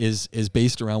is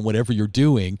based around whatever you're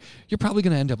doing, you're probably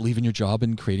going to end up leaving your job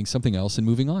and creating something else and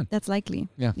moving on. That's likely.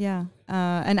 Yeah. Yeah.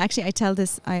 And actually I tell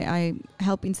this, I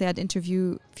help INSEAD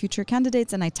interview future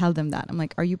candidates and I tell them that. I'm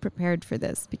like, are you prepared for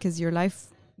this? Because your life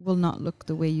will not look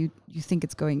the way you think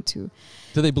it's going to.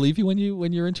 Do they believe you when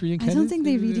you're interviewing candidates? I don't think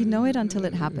they really know it until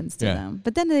it happens to them.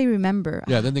 But then they remember.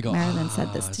 Yeah, then they go, Marilyn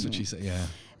said this to that's me. what she said,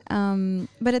 yeah.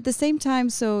 But at the same time,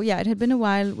 it had been a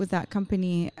while with that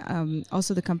company.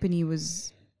 Also, the company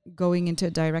was going into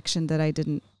a direction that I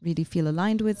didn't really feel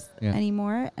aligned with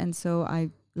anymore. And so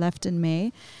I left in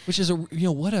May. Which is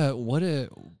what a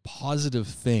positive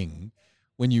thing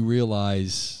when you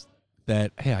realize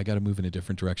that, hey, I got to move in a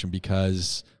different direction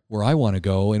because where I want to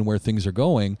go and where things are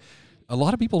going, a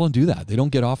lot of people don't do that. They don't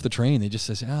get off the train. They just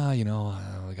say, I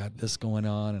got this going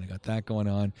on and I got that going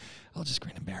on. I'll just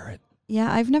grin and bear it.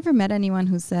 Yeah, I've never met anyone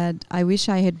who said, I wish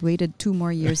I had waited 2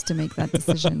 more years to make that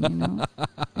decision,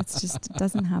 It's just, it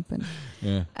doesn't happen.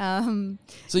 Yeah.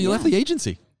 So you left the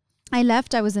agency. I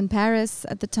left. I was in Paris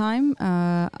at the time.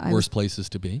 Worst places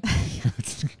to be.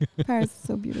 Paris is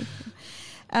so beautiful.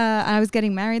 I was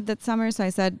getting married that summer, so I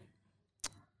said,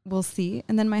 we'll see.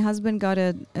 And then my husband got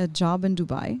a job in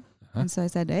Dubai. And so I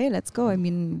said, hey, let's go. I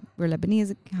mean, we're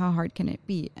Lebanese. How hard can it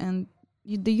be? And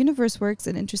the universe works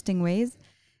in interesting ways.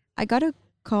 I got a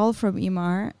call from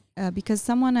Emaar because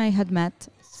someone I had met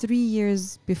 3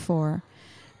 years before.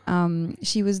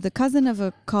 She was the cousin of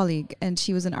a colleague and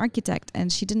she was an architect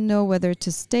and she didn't know whether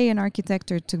to stay an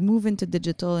architect or to move into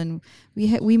digital. And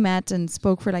we met and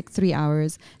spoke for like 3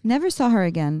 hours, never saw her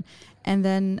again. And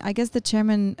then I guess the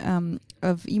chairman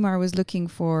of Emaar was looking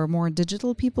for more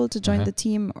digital people to join the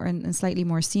team and slightly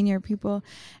more senior people.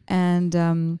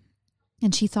 And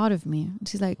she thought of me.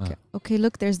 She's like, okay,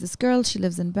 look, there's this girl. She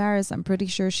lives in Paris. I'm pretty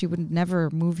sure she would never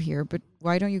move here, but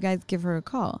why don't you guys give her a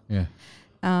call? Yeah.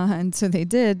 And so they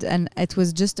did. And it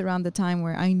was just around the time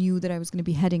where I knew that I was going to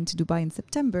be heading to Dubai in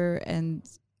September. And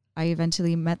I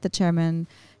eventually met the chairman.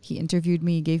 He interviewed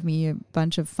me, gave me a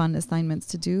bunch of fun assignments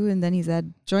to do. And then he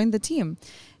said, join the team.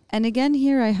 And again,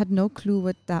 here I had no clue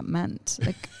what that meant.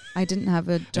 Like I didn't have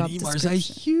a job and Emaar's description. a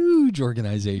huge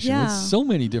organization with so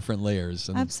many different layers.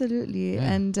 And absolutely.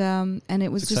 Yeah. And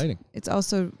it was it's exciting. It's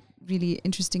also really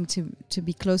interesting to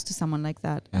be close to someone like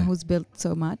that who's built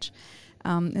so much.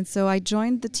 And so I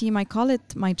joined the team. I call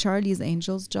it my Charlie's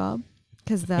Angels job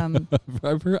because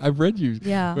I've read you.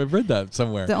 Yeah, I've read that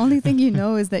somewhere. The only thing you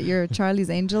know is that you're Charlie's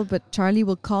angel, but Charlie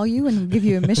will call you and give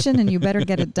you a mission, and you better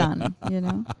get it done.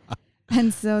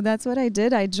 And so that's what I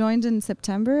did. I joined in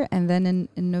September, and then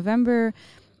in November,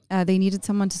 they needed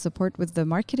someone to support with the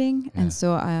marketing, and so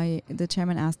the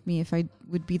chairman asked me if I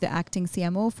would be the acting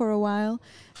CMO for a while,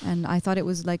 and I thought it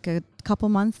was like a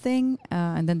couple-month thing,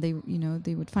 and then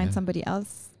they would find somebody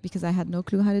else because I had no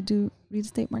clue how to do real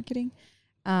estate marketing,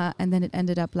 and then it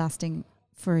ended up lasting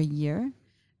for a year.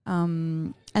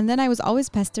 And then I was always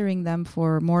pestering them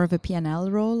for more of a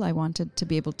P&L role. I wanted to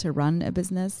be able to run a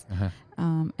business.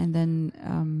 And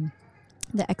then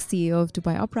the ex-CEO of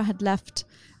Dubai Opera had left,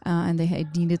 and they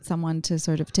had needed someone to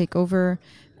sort of take over.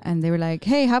 And they were like,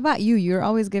 hey, how about you? You're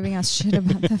always giving us shit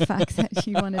about the fact that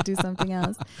you want to do something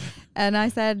else. And I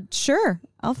said, sure,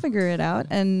 I'll figure it out.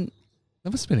 And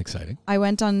that must have been exciting. I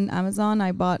went on Amazon.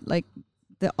 I bought like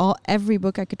every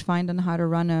book I could find on how to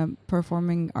run a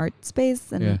performing art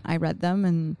space, and I read them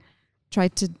and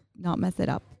tried to not mess it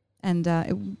up. And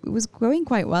it was going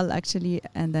quite well, actually.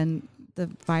 And then the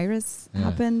virus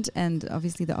happened, and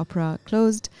obviously the opera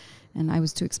closed, and I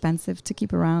was too expensive to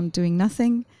keep around doing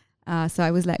nothing. So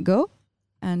I was let go.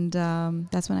 And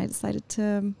that's when I decided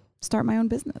to start my own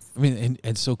business. I mean,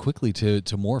 and so quickly to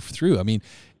morph through. I mean,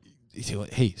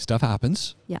 hey, stuff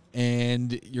happens. Yeah.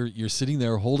 And you're sitting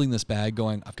there holding this bag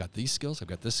going, I've got these skills, I've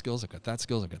got this skills, I've got that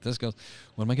skills, I've got this skills.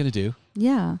 What am I going to do?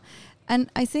 Yeah. And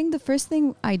I think the first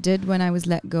thing I did when I was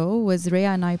let go was Rhea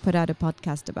and I put out a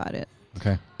podcast about it.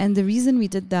 Okay. And the reason we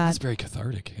did that... It's very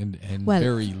cathartic and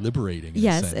very liberating.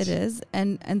 Yes, it is.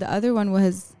 And the other one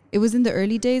was, it was in the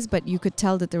early days, but you could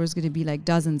tell that there was going to be like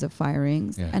dozens of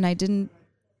firings. Yeah. And I didn't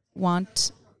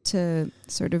want to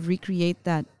sort of recreate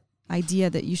that idea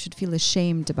that you should feel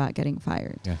ashamed about getting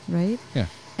fired, right? Yeah.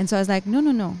 And so I was like, no,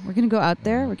 we're going to go out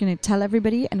there, we're going to tell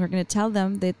everybody, and we're going to tell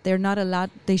them that they're not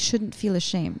allowed, they shouldn't feel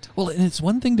ashamed. Well, and it's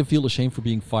one thing to feel ashamed for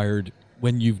being fired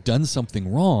when you've done something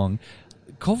wrong.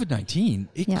 COVID-19,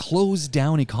 it closed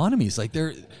down economies. Like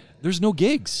there's no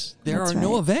gigs. There are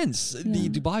no events. Yeah. The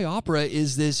Dubai Opera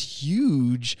is this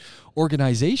huge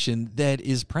organization that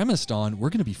is premised on we're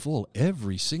going to be full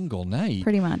every single night.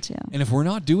 Pretty much, yeah. And if we're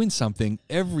not doing something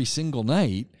every single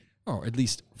night, or at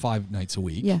least 5 nights a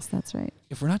week. Yes, that's right.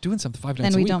 If we're not doing something 5 nights a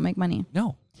week. Then we don't make money.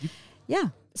 No. Yeah.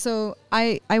 So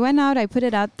I went out, I put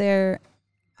it out there.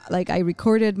 Like I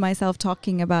recorded myself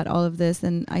talking about all of this,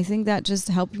 and I think that just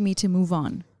helped me to move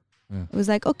on. Yeah. It was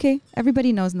like, okay,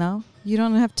 everybody knows now. You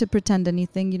don't have to pretend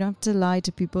anything. You don't have to lie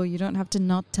to people. You don't have to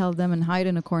not tell them and hide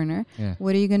in a corner. Yeah.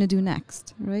 What are you going to do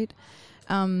next, right?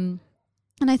 And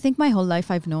I think my whole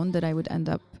life I've known that I would end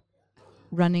up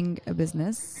running a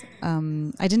business.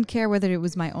 I didn't care whether it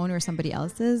was my own or somebody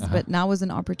else's, but now was an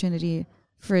opportunity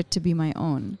for it to be my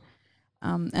own.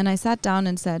 And I sat down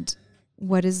and said,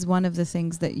 what is one of the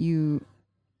things that you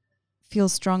feel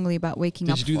strongly about waking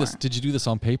up for? Did you do this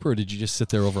on paper, or did you just sit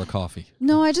there over a coffee?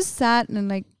 No, I just sat, and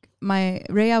like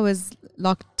Rhea was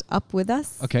locked up with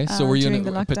us. Okay, so were you in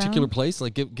a particular place?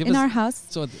 Like give in us our house.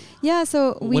 So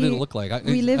what did it look like?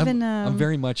 We live in I'm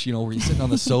very much, were you sitting on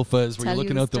the sofas? Were you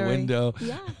looking out the window?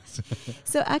 Yeah.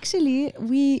 So actually,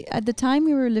 at the time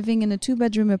we were living in a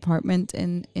 2-bedroom apartment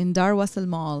in Dar Wasl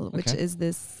Mall, which is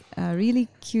this really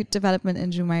cute development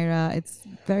in Jumeirah. It's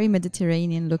very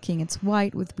Mediterranean looking. It's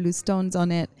white with blue stones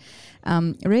on it.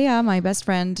 Rhea, my best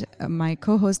friend, my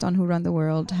co-host on Who Run the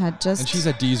World, had just... And she's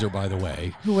at Deezer, by the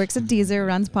way. Who works at Deezer,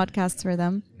 runs podcasts for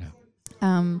them.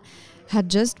 Yeah. Had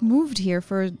just moved here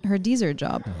for her Deezer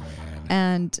job. Oh,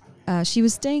 and she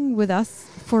was staying with us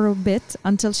for a bit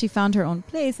until she found her own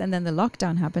place, and then the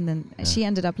lockdown happened, and she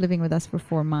ended up living with us for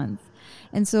 4 months.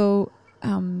 And so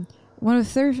one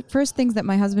of the first things that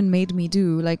my husband made me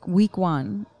do, like week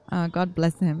 1, God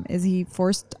bless him, is he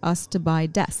forced us to buy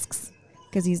desks.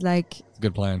 Because he's like,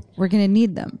 good plan. We're going to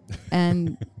need them.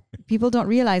 And people don't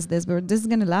realize this, but this is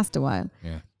going to last a while.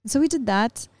 Yeah. So we did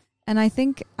that. And I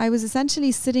think I was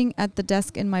essentially sitting at the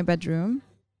desk in my bedroom,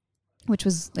 which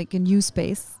was like a new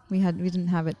space. We didn't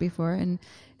have it before. And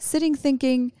sitting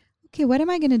thinking, okay, what am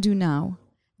I going to do now?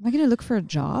 Am I going to look for a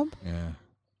job? Yeah.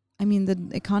 I mean, the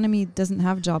economy doesn't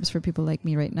have jobs for people like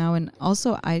me right now. And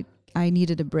also I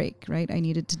needed a break, right? I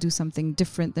needed to do something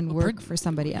different than work for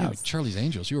somebody else. Charlie's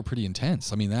Angels, you were pretty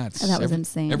intense. I mean, that was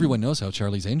insane. Everyone knows how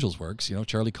Charlie's Angels works.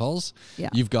 Charlie calls.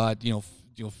 Yeah. You've got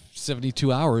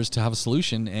 72 hours to have a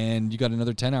solution, and you got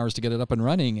another 10 hours to get it up and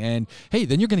running. And hey,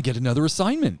 then you're going to get another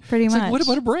assignment. Pretty much. Like, what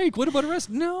about a break? What about a rest?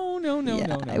 No.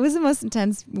 It was the most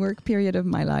intense work period of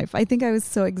my life. I think I was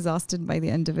so exhausted by the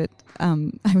end of it.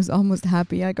 I was almost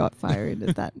happy I got fired.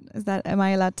 Is that? Am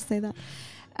I allowed to say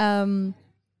that?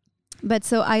 But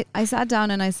so I sat down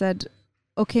and I said,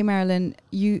 okay, Marilyn,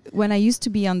 when I used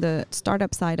to be on the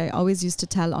startup side, I always used to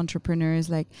tell entrepreneurs,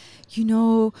 like,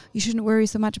 you shouldn't worry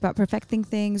so much about perfecting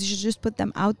things. You should just put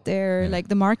them out there. Yeah. Like,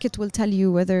 the market will tell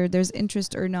you whether there's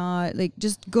interest or not. Like,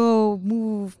 just go,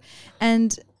 move.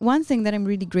 And one thing that I'm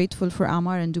really grateful for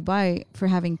Amar and Dubai for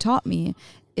having taught me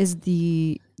is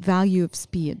the value of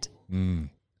speed. Mm.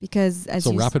 Because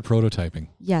rapid prototyping.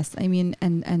 Yes, I mean,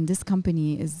 and this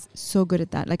company is so good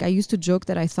at that. Like, I used to joke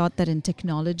that I thought that in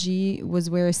technology was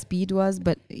where speed was,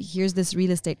 but here's this real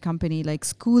estate company like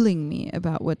schooling me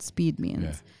about what speed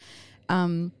means.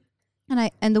 Yeah.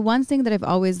 And the one thing that I've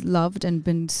always loved and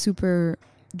been super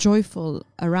joyful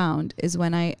around is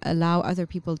when I allow other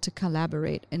people to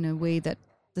collaborate in a way that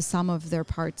the sum of their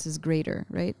parts is greater,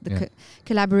 right?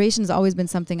 Collaboration has always been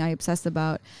something I obsess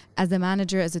about. As a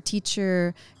manager, as a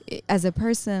teacher, as a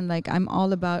person, like, I'm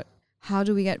all about how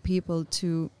do we get people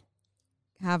to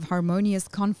have harmonious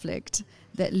conflict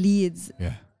that leads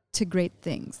to great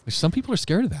things. Some people are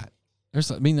scared of that.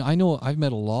 I know I've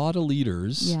met a lot of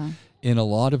leaders in a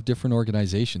lot of different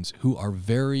organizations who are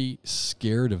very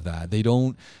scared of that. They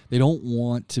don't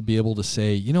want to be able to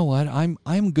say, you know what,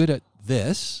 I'm good at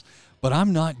this, but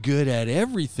I'm not good at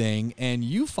everything. And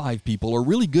you 5 people are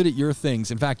really good at your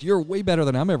things. In fact, you're way better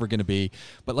than I'm ever going to be.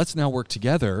 But let's now work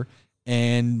together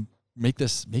and make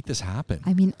this happen.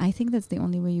 I mean, I think that's the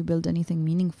only way you build anything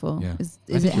meaningful. Is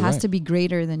it has to be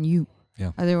greater than you.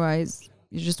 Yeah. Otherwise,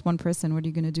 you're just one person. What are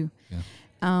you going to do? Yeah.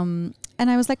 And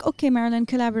I was like, okay, Marilyn,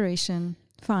 collaboration,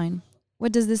 fine.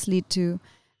 What does this lead to?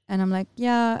 And I'm like,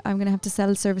 I'm going to have to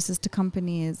sell services to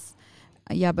companies.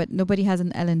 But nobody has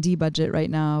an L&D budget right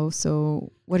now.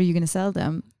 So what are you going to sell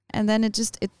them? And then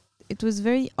it was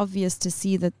very obvious to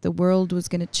see that the world was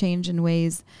going to change in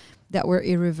ways that were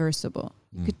irreversible.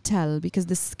 You could tell because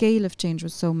the scale of change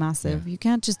was so massive. You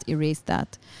can't just erase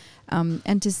that.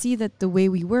 And to see that the way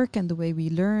we work and the way we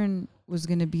learn was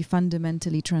going to be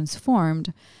fundamentally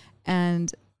transformed,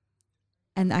 and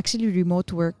actually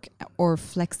remote work or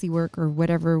flexi work or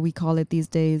whatever we call it these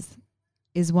days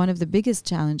is one of the biggest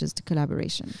challenges to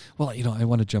collaboration. Well, I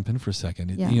want to jump in for a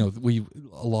second.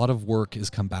 A lot of work has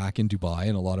come back in Dubai,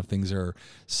 and a lot of things are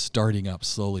starting up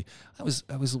slowly. I was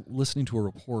listening to a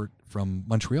report from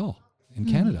Montreal in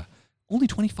Canada. Only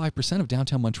 25% of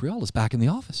downtown Montreal is back in the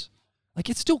office. Like,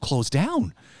 it's still closed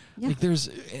down. Yeah. Like, there's,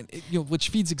 which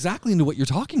feeds exactly into what you're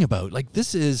talking about. Like,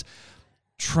 this is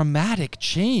traumatic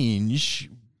change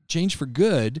for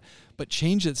good, but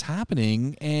change that's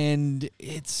happening, and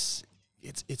it's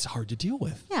hard to deal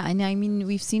with. Yeah, and I mean,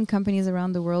 we've seen companies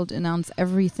around the world announce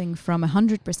everything from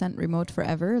 100% remote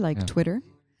forever, like Twitter,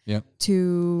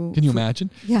 to... Can you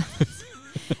imagine? Yeah.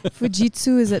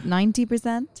 Fujitsu is at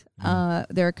 90%.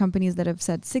 There are companies that have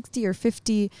said 60 or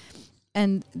 50.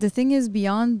 And the thing is,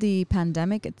 beyond the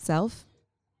pandemic itself,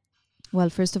 well,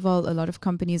 first of all, a lot of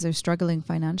companies are struggling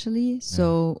financially.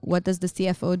 So what does the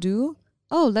CFO do?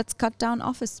 Oh, let's cut down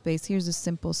office space. Here's a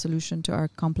simple solution to our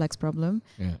complex problem.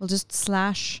 Yeah. We'll just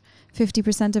slash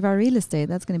 50% of our real estate.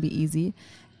 That's going to be easy.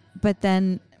 But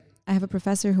then I have a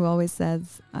professor who always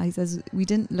says, he says, we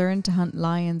didn't learn to hunt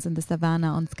lions in the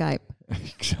savannah on Skype.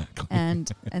 Exactly.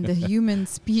 And the human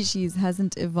species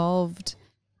hasn't evolved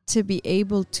to be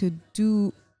able to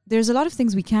do... There's a lot of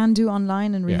things we can do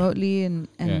online and remotely, and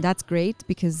that's great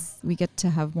because we get to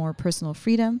have more personal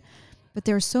freedom. But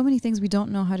there are so many things we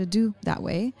don't know how to do that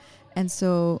way. And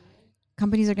so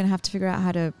companies are going to have to figure out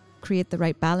how to create the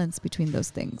right balance between those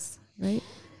things, right?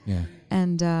 Yeah.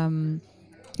 And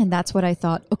that's what I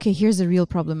thought, okay, here's a real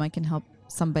problem I can help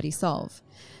somebody solve.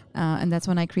 And that's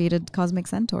when I created Cosmic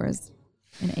Centaurs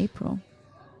in April.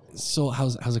 So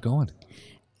how's it going?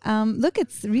 Look,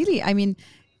 it's really, I mean,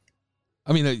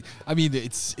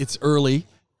 it's early,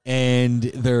 and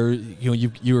there,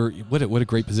 you're what a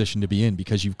great position to be in,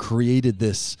 because you've created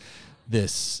this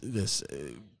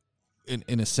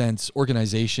in a sense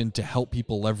organization to help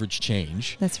people leverage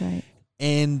change. That's right.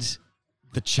 And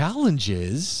the challenge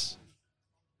is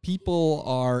people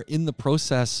are in the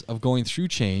process of going through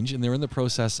change, and they're in the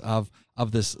process of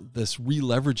this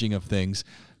re-leveraging of things,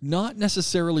 not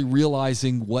necessarily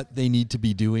realizing what they need to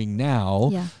be doing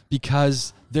now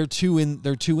because they're too in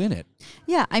it.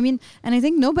 Yeah, I mean, and I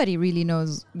think nobody really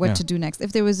knows what to do next.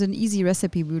 If there was an easy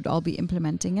recipe, we would all be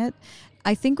implementing it.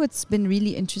 I think what's been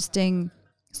really interesting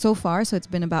so far, so it's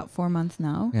been about 4 months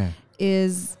now,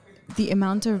 is the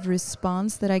amount of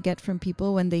response that I get from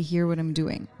people when they hear what I'm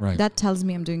doing. Right. That tells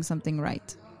me I'm doing something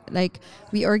right. Like,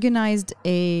 we organized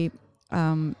a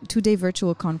 2-day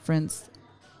virtual conference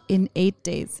in 8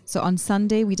 days. So on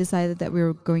Sunday, we decided that we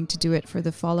were going to do it for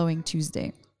the following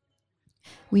Tuesday.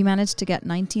 We managed to get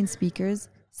 19 speakers,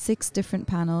 6 different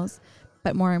panels,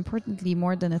 but more importantly,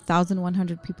 more than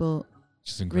 1,100 people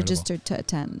registered to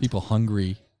attend. People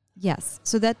hungry. Yes.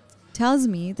 So that tells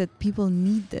me that people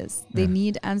need this. They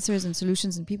need answers and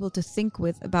solutions and people to think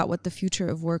with about what the future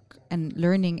of work and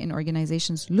learning in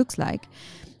organizations looks like.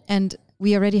 And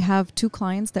we already have 2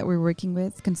 clients that we're working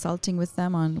with, consulting with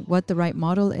them on what the right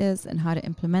model is and how to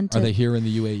implement it. Are they here in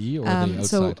the UAE or are they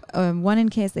outside? So one in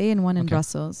KSA and one in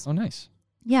Brussels. Oh, nice.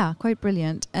 Yeah, quite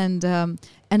brilliant. And a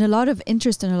lot of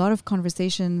interest and a lot of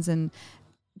conversations, and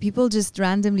people just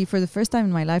randomly, for the first time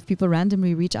in my life, people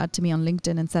randomly reach out to me on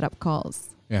LinkedIn and set up calls.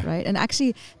 Yeah. Right. And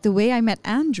actually, the way I met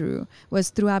Andrew was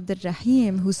through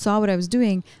Abdelrahim, who saw what I was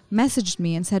doing, messaged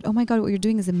me and said, "Oh my God, what you're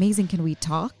doing is amazing. Can we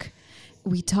talk?"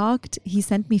 We talked. He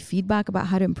sent me feedback about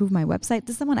how to improve my website.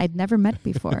 This is someone I'd never met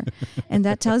before. And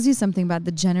that tells you something about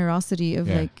the generosity of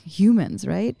like humans,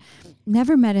 right?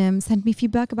 Never met him, sent me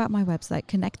feedback about my website,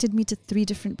 connected me to 3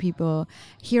 different people.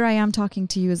 Here I am talking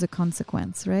to you as a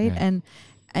consequence, right? Yeah.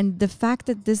 And the fact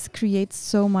that this creates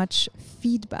so much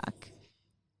feedback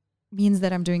means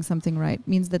that I'm doing something right,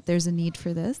 means that there's a need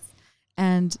for this.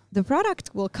 And the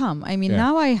product will come. I mean,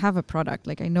 now I have a product,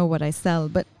 like I know what I sell.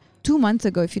 But 2 months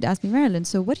ago, if you'd asked me, Marilyn,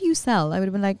 so what do you sell? I would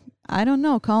have been like, I don't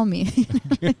know, call me.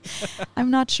 I'm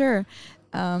not sure.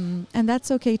 And that's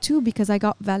okay too, because I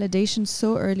got validation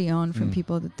so early on from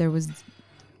people that there was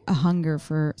a hunger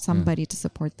for somebody to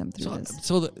support them through this.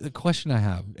 So the question I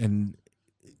have, and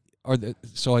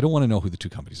so I don't want to know who the two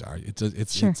companies are.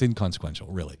 It's inconsequential,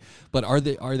 really. But are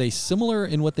they similar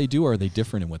in what they do, or are they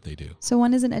different in what they do? So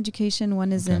one is in education,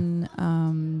 one is in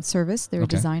service. They're a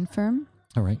design firm.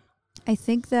 All right. I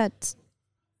think that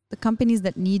the companies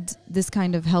that need this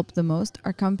kind of help the most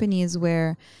are companies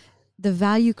where the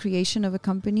value creation of a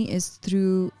company is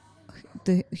through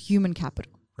the human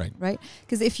capital. Right?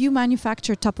 Because if you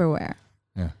manufacture Tupperware,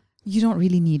 you don't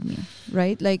really need me,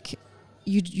 right? Like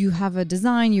you have a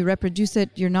design, you reproduce it,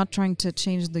 you're not trying to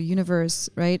change the universe,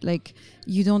 right? Like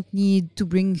you don't need to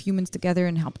bring humans together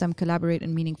and help them collaborate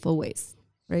in meaningful ways,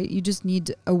 right? You just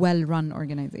need a well-run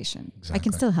organization. Exactly. I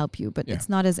can still help you, but it's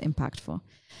not as impactful.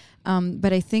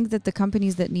 But I think that the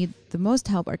companies that need the most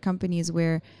help are companies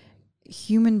where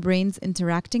human brains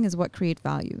interacting is what create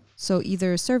value. So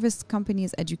either service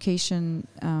companies, education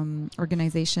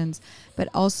organizations, but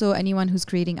also anyone who's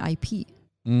creating IP.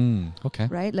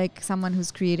 Right? Like someone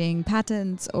who's creating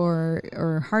patents or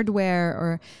hardware,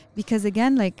 or because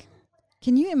again, like,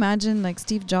 can you imagine like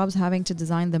Steve Jobs having to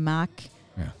design the Mac?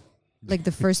 Like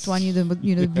the first one, the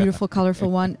beautiful,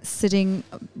 colorful one, sitting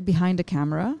behind a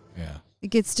camera.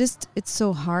 Like it's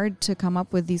so hard to come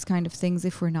up with these kind of things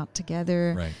if we're not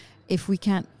together. Right. If we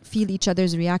can't feel each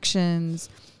other's reactions,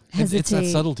 hesitate. It's that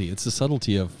subtlety. It's the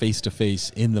subtlety of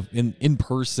face-to-face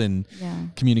in-person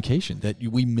communication that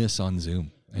we miss on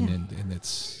Zoom. And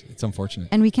it's unfortunate.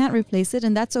 And we can't replace it,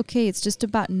 and that's okay. It's just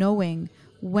about knowing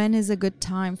when is a good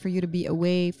time for you to be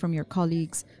away from your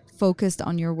colleagues, focused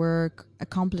on your work,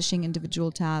 accomplishing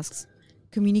individual tasks,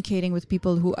 communicating with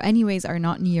people who anyways are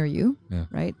not near you,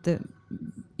 right?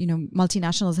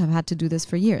 Multinationals have had to do this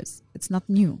for years. It's not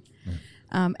new.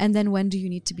 And then when do you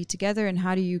need to be together, and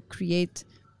how do you create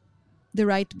the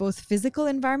right both physical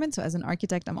environment? So as an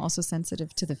architect, I'm also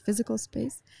sensitive to the physical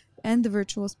space and the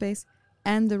virtual space,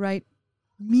 and the right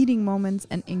meeting moments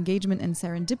and engagement and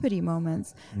serendipity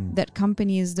moments that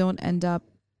companies don't end up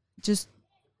just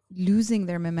losing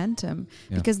their momentum.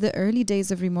 Because the early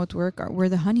days of remote work were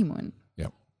the honeymoon.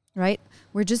 Right?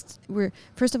 We're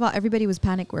first of all, everybody was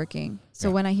panic working.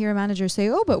 So when I hear a manager say,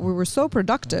 "Oh, but we were so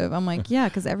productive," I'm like, "Yeah,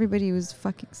 because everybody was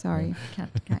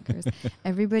can't curse.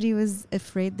 Everybody was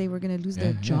afraid they were going to lose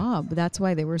their job. That's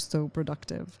why they were so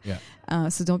productive.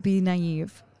 So don't be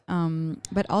naive.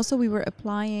 But also, we were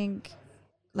applying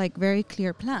like very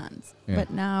clear plans.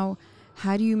 But now,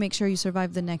 how do you make sure you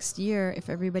survive the next year if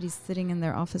everybody's sitting in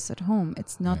their office at home?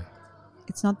 It's not.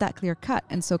 It's not that clear cut.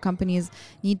 And so companies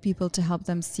need people to help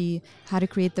them see how to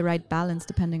create the right balance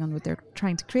depending on what they're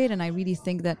trying to create. And I really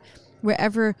think that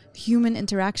wherever human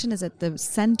interaction is at the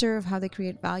center of how they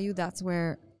create value, that's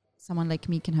where someone like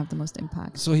me can have the most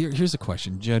impact. So here's a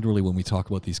question. Generally, when we talk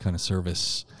about these kind of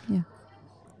service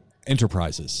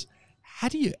enterprises, how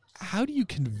do you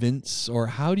convince, or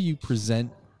how do you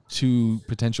present to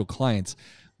potential clients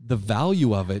the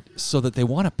value of it so that they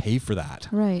want to pay for that?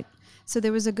 Right. So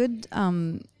there was a good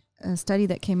study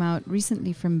that came out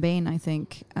recently from Bain, I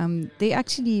think. They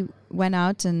actually went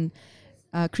out and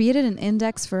created an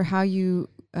index for how you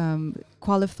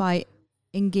qualify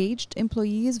engaged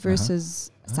employees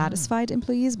versus satisfied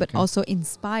employees, but also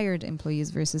inspired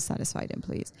employees versus satisfied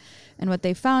employees. And what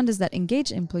they found is that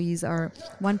engaged employees are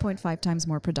 1.5 times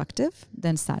more productive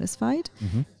than satisfied.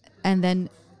 And then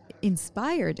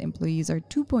inspired employees are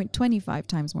 2.25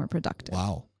 times more productive.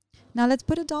 Wow. Now let's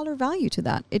put a dollar value to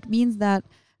that. It means that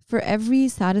for every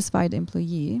satisfied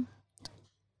employee,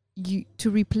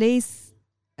 to replace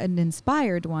an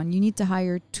inspired one, you need to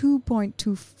hire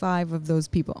 2.25 of those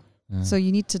people. So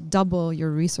you need to double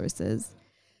your resources.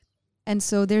 And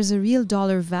so there's a real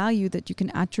dollar value that you can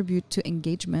attribute to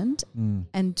engagement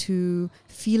and to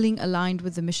feeling aligned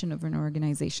with the mission of an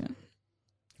organization.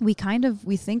 We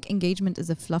think engagement is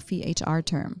a fluffy HR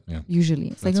term. Usually,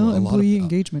 it's like employee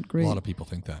engagement. Great. A lot of people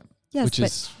think that.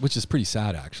 Yes, which is pretty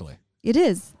sad, actually. It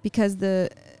is, because the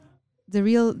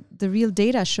real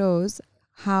data shows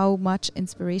how much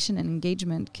inspiration and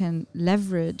engagement can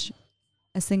leverage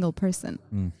a single person.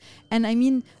 And I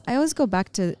mean, I always go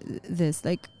back to this.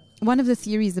 Like, one of the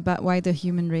theories about why the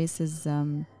human race is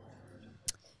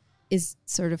is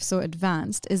sort of so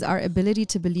advanced is our ability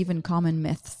to believe in common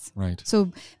myths. Right.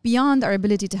 So beyond our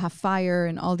ability to have fire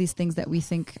and all these things that we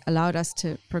think allowed us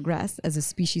to progress as a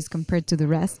species compared to the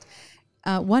rest,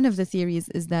 one of the theories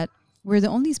is that we're the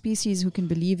only species who can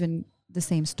believe in the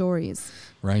same stories.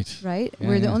 Right. Right? Yeah,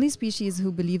 We're the only species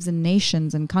who believes in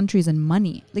nations and countries and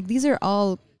money. Like these are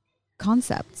all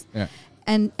concepts. Yeah.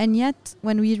 And yet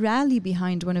when we rally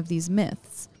behind one of these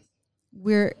myths,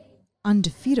 we're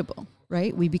undefeatable,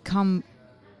 right? We become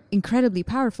incredibly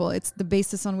powerful. It's the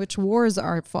basis on which wars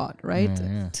are fought, right?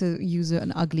 Yeah. To use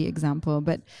an ugly example.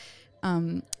 But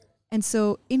and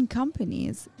so in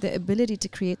companies, the ability to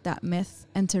create that myth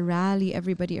and to rally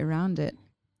everybody around it,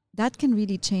 that can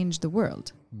really change the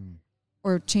world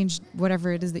or change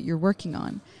whatever it is that you're working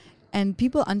on. And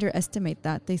people underestimate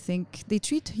that. They think they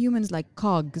treat humans like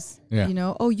cogs. Yeah. You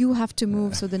know, oh, you have to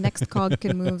move so the next cog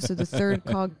can move, so the third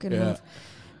cog can move.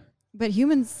 But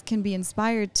humans can be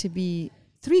inspired to be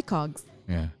 3 cogs.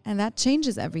 Yeah. And that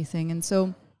changes everything. And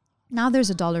so now there's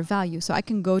a dollar value. So I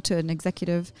can go to an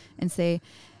executive and say,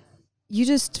 you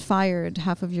just fired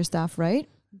half of your staff, right?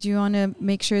 Do you want to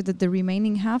make sure that the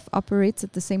remaining half operates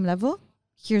at the same level?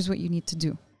 Here's what you need to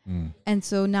do. And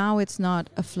so now it's not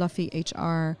a fluffy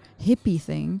HR hippie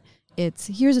thing. It's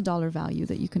here's a dollar value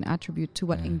that you can attribute to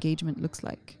what engagement looks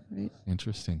like. Right?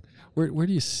 Interesting. Where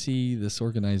do you see this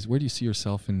organized? Where do you see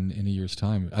yourself in a year's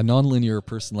time? A nonlinear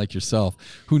person like yourself,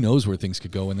 who knows where things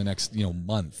could go in the next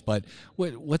month? But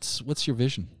what's your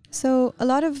vision? So a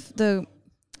lot of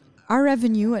our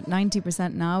revenue at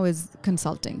 90% now is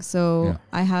consulting. So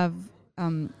I have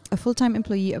a full-time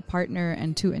employee, a partner,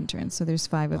 and 2 interns. So there's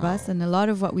 5 of us. And a lot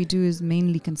of what we do is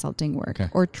mainly consulting work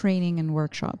or training and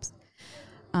workshops.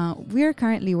 We're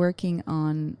currently working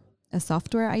on a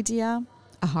software idea,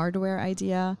 a hardware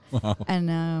idea,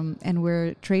 and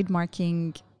we're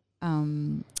trademarking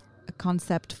a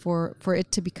concept for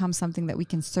it to become something that we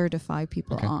can certify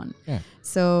people on. Yeah.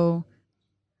 So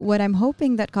what I'm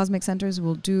hoping that Cosmic Centers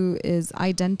will do is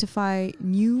identify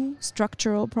new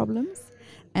structural problems,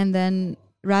 and then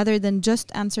rather than just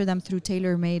answer them through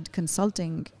tailor-made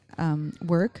consulting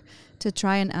work, to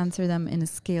try and answer them in a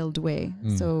scaled way.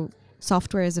 So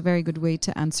software is a very good way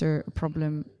to answer a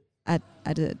problem at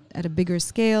a bigger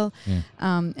scale.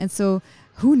 And so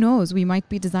who knows, we might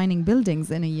be designing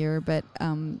buildings in a year, but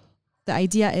the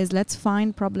idea is let's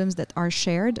find problems that are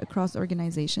shared across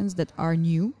organizations, that are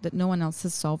new, that no one else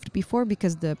has solved before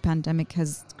because the pandemic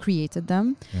has created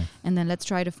them. And then let's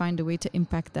try to find a way to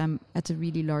impact them at a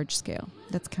really large scale.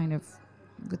 That's kind of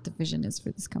what the vision is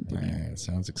for this company. It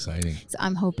sounds exciting. So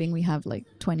I'm hoping we have like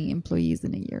 20 employees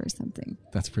in a year or something.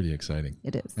 That's pretty exciting.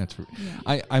 It is.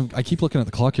 I keep looking at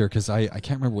the clock here because I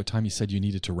can't remember what time you said you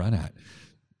needed to run at.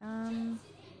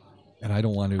 And I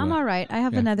don't want to... I'm all right. I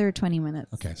have another 20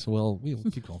 minutes. Okay, so we'll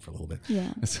keep going for a little bit.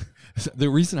 Yeah. The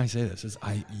reason I say this is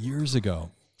years ago,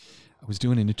 I was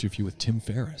doing an interview with Tim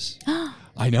Ferriss.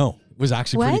 I know. It was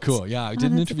actually pretty cool. Yeah, I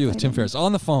did an interview with Tim Ferriss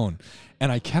on the phone,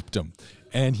 and I kept him.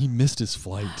 And he missed his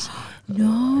flight.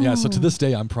 No. Yeah, so to this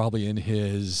day, I'm probably in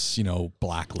his,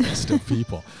 blacklist of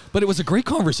people. But it was a great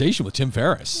conversation with Tim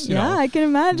Ferriss. I can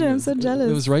imagine. I'm so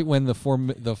jealous. It was right when the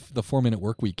 4-minute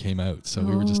work week came out. So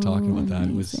we were just talking about that.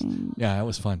 Amazing. It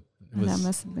was fun. That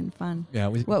must have been fun. Yeah.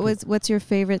 What's your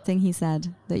favorite thing he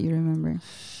said that you remember?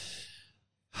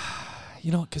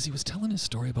 Because he was telling his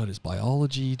story about his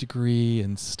biology degree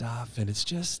and stuff. And it's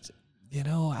just,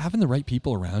 having the right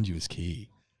people around you is key.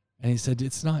 And he said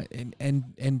it's not,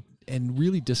 and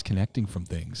really disconnecting from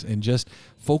things and just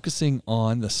focusing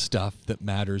on the stuff that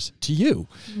matters to you.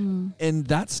 And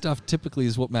that stuff typically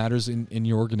is what matters in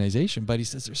your organization. But he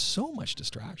says there's so much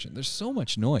distraction. There's so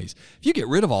much noise. If you get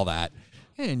rid of all that,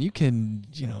 and you can,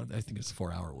 I think it's a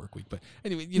 4-hour work week. But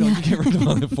anyway, you get rid of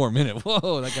all the 4-minute.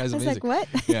 Whoa, that guy's amazing. I was like, what?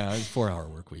 Yeah, it's a 4-hour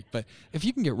work week. But if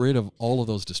you can get rid of all of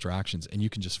those distractions and you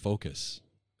can just focus,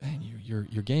 man,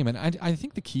 you're game. And I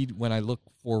think the key when I look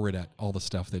forward at all the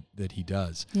stuff that he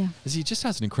does is he just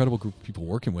has an incredible group of people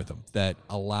working with him that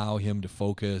allow him to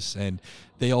focus, and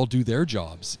they all do their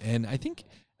jobs. And I think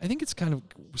it's kind of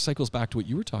cycles back to what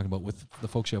you were talking about with the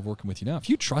folks you have working with you now. If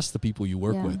you trust the people you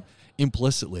work with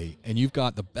implicitly, and you've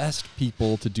got the best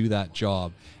people to do that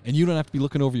job, and you don't have to be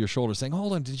looking over your shoulder saying,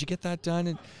 hold on, did you get that done?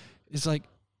 And it's like,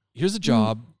 here's a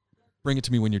job, bring it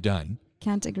to me when you're done.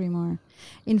 Can't agree more.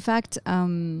 In fact,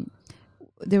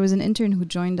 there was an intern who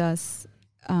joined us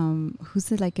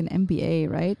who's like an MBA,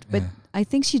 right? But I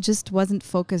think she just wasn't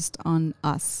focused on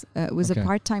us. It was a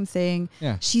part-time thing.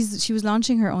 Yeah. She was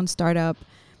launching her own startup.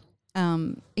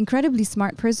 Incredibly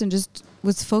smart person, just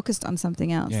was focused on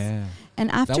something else. Yeah.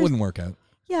 And after that wouldn't work out.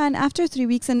 Yeah, and after 3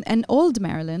 weeks, and old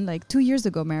Marilyn, like 2 years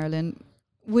ago, Marilyn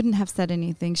wouldn't have said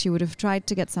anything. She would have tried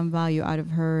to get some value out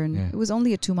of her. And it was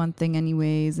only a 2-month thing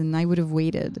anyways. And I would have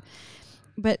waited.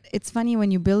 But it's funny when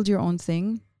you build your own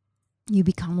thing, you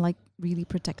become like really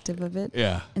protective of it.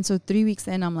 Yeah. And so 3 weeks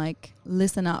in, I'm like,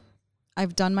 listen up.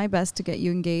 I've done my best to get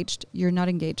you engaged. You're not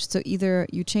engaged. So either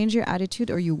you change your attitude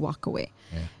or you walk away.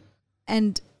 Yeah.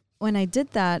 And when I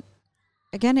did that,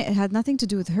 again, it had nothing to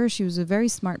do with her. She was a very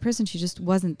smart person. She just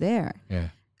wasn't there. Yeah.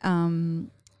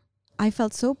 I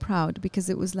felt so proud because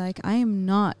it was like, I am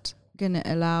not going to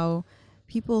allow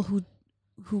people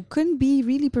who couldn't be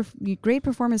really great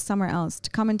performers somewhere else to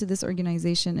come into this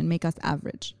organization and make us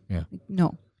average. Yeah. Like,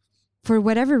 no. For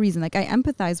whatever reason. Like, I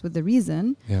empathize with the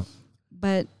reason. Yeah.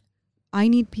 But I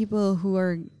need people who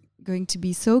are going to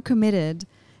be so committed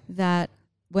that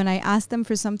when I ask them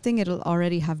for something, it'll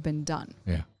already have been done.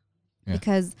 Yeah. Yeah.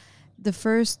 Because the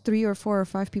first 3 or 4 or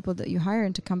 5 people that you hire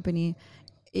into company,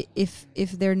 if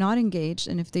they're not engaged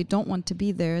and if they don't want to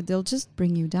be there, they'll just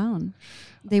bring you down.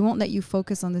 They won't let you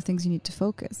focus on the things you need to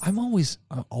focus. I'm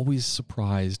always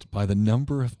surprised by the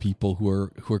number of people who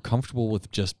are comfortable with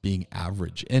just being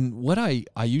average. And what I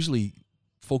usually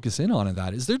focus in on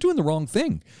that is they're doing the wrong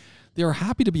thing. They're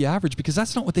happy to be average because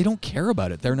that's not what they don't care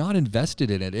about it. They're not invested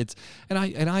in it. And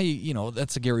I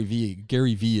that's a Gary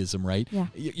V-ism, right? Yeah.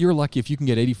 You're lucky if you can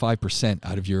get 85%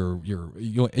 out of your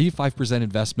 85%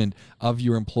 investment of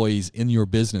your employees in your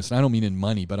business. And I don't mean in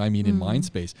money, but I mean in mind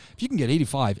space. If you can get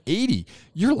 85, 80,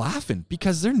 you're laughing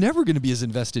because they're never going to be as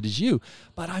invested as you.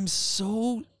 But I'm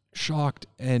so shocked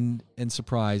and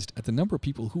surprised at the number of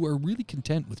people who are really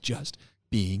content with just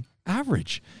being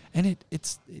average. And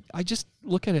I just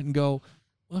look at it and go,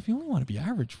 well, if you only want to be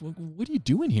average, what are you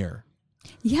doing here?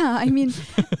 Yeah, I mean,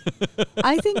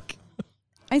 I think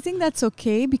that's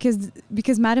okay because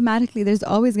mathematically there's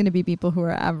always going to be people who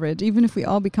are average, even if we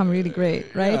all become really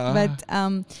great, right?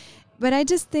 Yeah. But I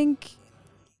just think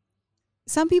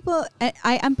some people,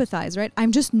 I empathize, right?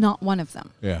 I'm just not one of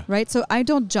them, right? So I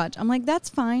don't judge. I'm like, that's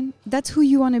fine. That's who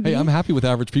you want to be. Hey, I'm happy with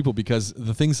average people because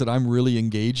the things that I'm really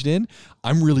engaged in,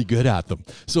 I'm really good at them.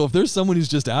 So if there's someone who's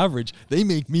just average, they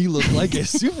make me look like a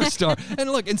superstar.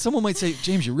 And someone might say,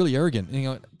 James, you're really arrogant.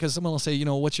 Because someone will say,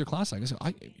 what's your class like? I say,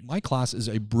 my class is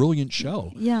a brilliant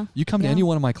show. Yeah. You come to any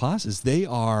one of my classes, they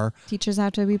are... Teachers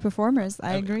have to be performers.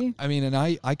 I agree. I mean, and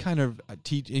I kind of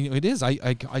teach, it is.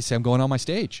 I say I'm going on my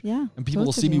stage. Yeah. And people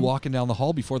will see me walking down the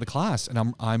hall before the class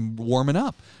and I'm warming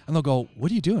up. And they'll go, what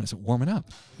are you doing? I said, warming up.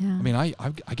 Yeah. I mean, I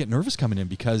get nervous coming in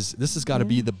because this has got to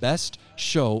be the best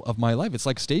show of my life. It's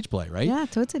like stage play, right? Yeah,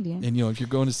 totally. And, if you're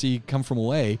going to see Come From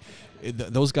Away,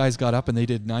 those guys got up and they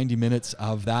did 90 minutes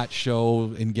of that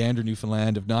show in Gander,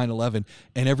 Newfoundland of 9/11.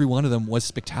 And every one of them was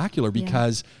spectacular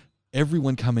because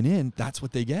everyone coming in, that's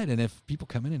what they get. And if people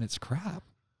come in and it's crap,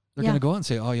 they're going to go out and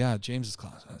say, "Oh yeah, James's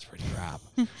class, that's pretty crap."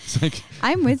 It's like,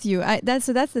 I'm with you. That's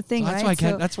the thing, so right?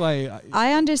 That's why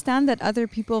I understand that other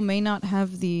people may not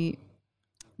have the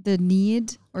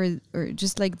need or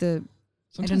just like the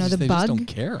sometimes I don't know the they bug. Just don't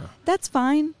care. That's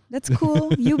fine. That's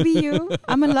cool. You be you.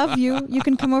 I'm gonna love you. You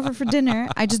can come over for dinner.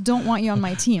 I just don't want you on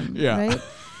my team. Yeah. Right.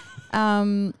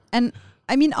 And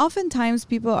I mean, oftentimes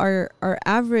people are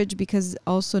average because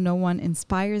also no one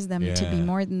inspires them to be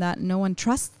more than that. No one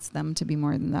trusts them to be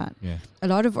more than that. Yeah. A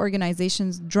lot of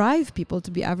organizations drive people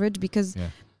to be average because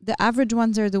the average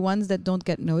ones are the ones that don't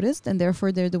get noticed, and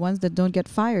therefore they're the ones that don't get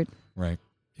fired. Right.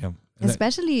 Yeah.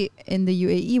 Especially in the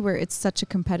UAE where it's such a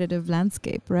competitive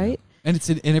landscape, right? Yeah. And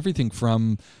it's in everything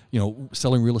from,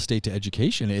 selling real estate to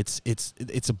education.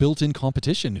 It's a built-in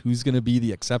competition. Who's going to be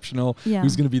the exceptional? Yeah.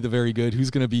 Who's going to be the very good?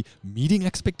 Who's going to be meeting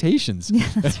expectations? Yeah,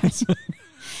 that's right.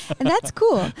 And that's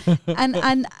cool.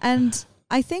 And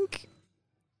I think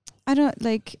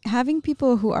having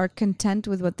people who are content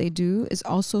with what they do is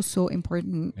also so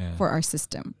important for our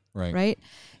system. Right?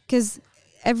 Because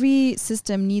every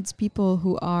system needs people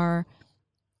who are,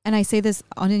 and I say this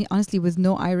honestly with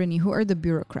no irony, who are the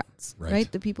bureaucrats,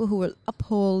 right? The people who will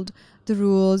uphold the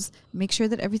rules, make sure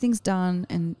that everything's done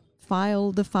and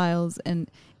file the files. And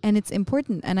it's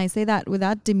important. And I say that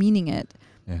without demeaning it,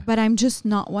 but I'm just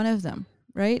not one of them,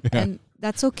 right? Yeah. And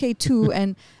that's okay too.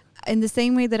 And in the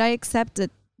same way that I accept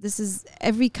that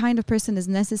every kind of person is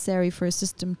necessary for a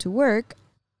system to work,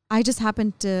 I just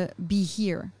happen to be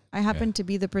here. I happen to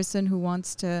be the person who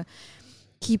wants to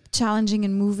keep challenging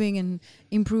and moving and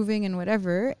improving and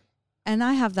whatever. And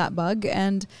I have that bug.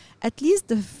 And at least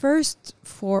the first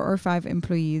 4 or 5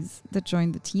 employees that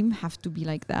join the team have to be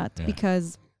like that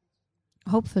because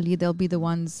hopefully they'll be the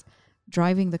ones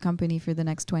driving the company for the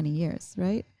next 20 years,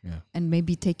 right? Yeah. And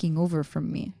maybe taking over from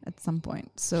me at some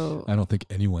point. So I don't think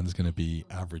anyone's going to be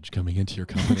average coming into your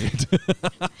company.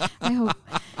 I hope.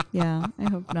 Yeah, I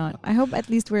hope not. I hope at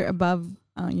least we're above,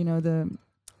 the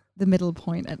middle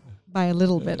point by a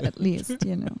little bit at least,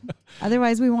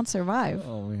 Otherwise, we won't survive.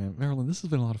 Oh, man. Marilyn, this has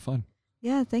been a lot of fun.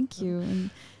 Yeah, thank you.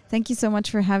 And thank you so much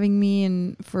for having me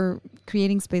and for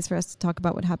creating space for us to talk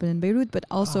about what happened in Beirut, but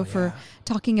also for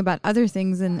talking about other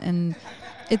things. And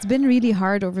it's been really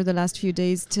hard over the last few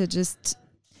days to just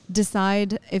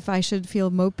decide if I should feel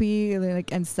mopey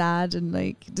and sad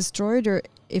and destroyed, or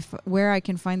where I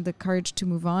can find the courage to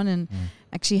move on. And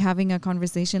actually having a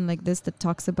conversation like this that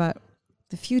talks about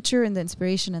the future and the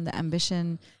inspiration and the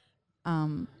ambition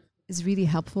is really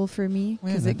helpful for me,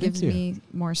 because it gives me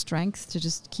more strength to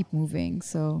just keep moving.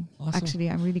 So actually,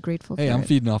 I'm really grateful for it. Hey, I'm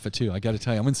feeding off it too. I got to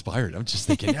tell you, I'm inspired. I'm just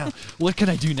thinking, what can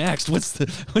I do next? What's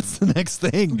the next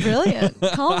thing? Brilliant.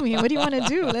 Call me. What do you want to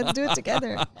do? Let's do it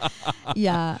together.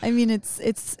 Yeah, I mean,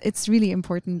 it's really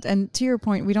important. And to your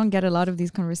point, we don't get a lot of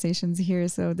these conversations here,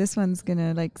 so this one's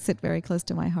gonna sit very close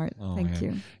to my heart. Thank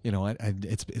you. You know what?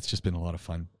 It's just been a lot of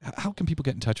fun. How can people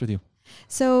get in touch with you?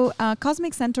 So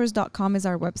cosmiccentaurs.com is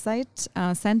our website.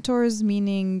 Centaurs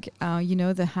meaning,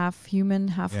 the half human,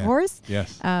 half horse.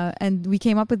 Yes. And we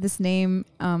came up with this name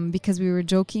because we were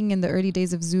joking in the early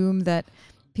days of Zoom that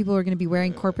people were going to be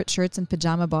wearing corporate shirts and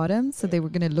pajama bottoms, so they were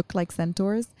going to look like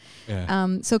centaurs.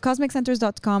 Yeah. So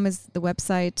cosmiccentaurs.com is the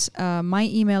website. My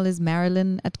email is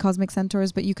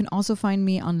Marilyn@CosmicCentaurs, but you can also find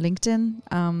me on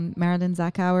LinkedIn, Marilyn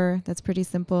Zachauer. That's pretty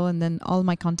simple. And then all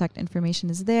my contact information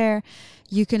is there.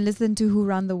 You can listen to Who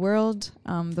Run the World,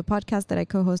 the podcast that I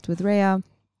co-host with Rhea,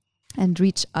 and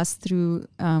reach us through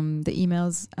the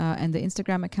emails and the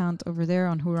Instagram account over there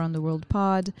on Who Run the World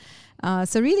Pod.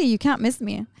 So really, you can't miss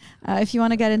me. If you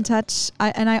want to get in touch,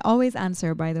 I always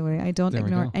answer, by the way. I don't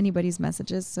ignore anybody's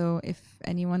messages. So if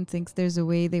anyone thinks there's a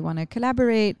way they want to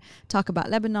collaborate, talk about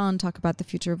Lebanon, talk about the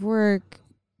future of work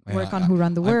on Who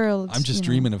Run the World. I'm just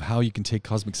dreaming of how you can take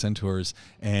Cosmic Centaurs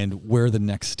and where the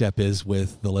next step is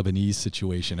with the Lebanese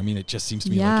situation. I mean, it just seems to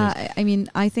me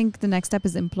I think the next step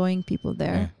is employing people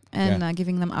there. Yeah. And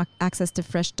giving them access to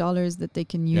fresh dollars that they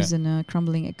can use in a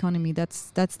crumbling economy.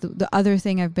 That's the other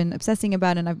thing I've been obsessing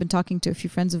about, and I've been talking to a few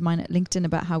friends of mine at LinkedIn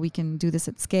about how we can do this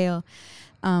at scale.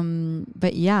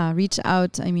 But reach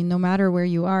out. I mean, no matter where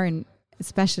you are, and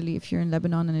especially if you're in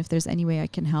Lebanon, and if there's any way I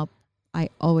can help, I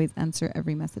always answer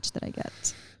every message that I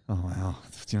get. Oh, wow.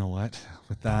 You know what?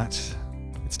 With that,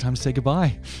 it's time to say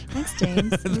goodbye. Thanks,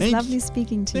 James. It was lovely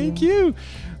speaking to you. Thank you.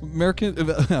 Marilyn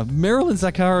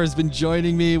Zachauer has been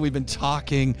joining me. We've been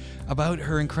talking about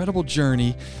her incredible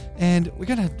journey, and we're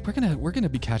gonna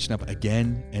be catching up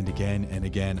again and again and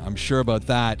again. I'm sure about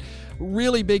that.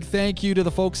 Really big thank you to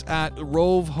the folks at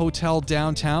Rove Hotel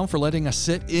downtown for letting us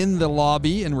sit in the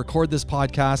lobby and record this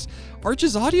podcast.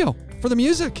 Arches Audio for the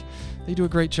music. They do a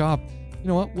great job. You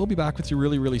know what? We'll be back with you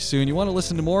really, really soon. You want to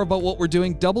listen to more about what we're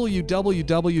doing?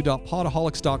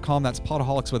 www.podaholics.com. That's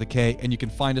Podaholics with a K, and you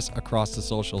can find us across the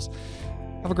socials.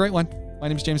 Have a great one. My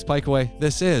name is James Pikeway.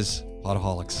 This is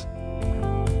Podaholics.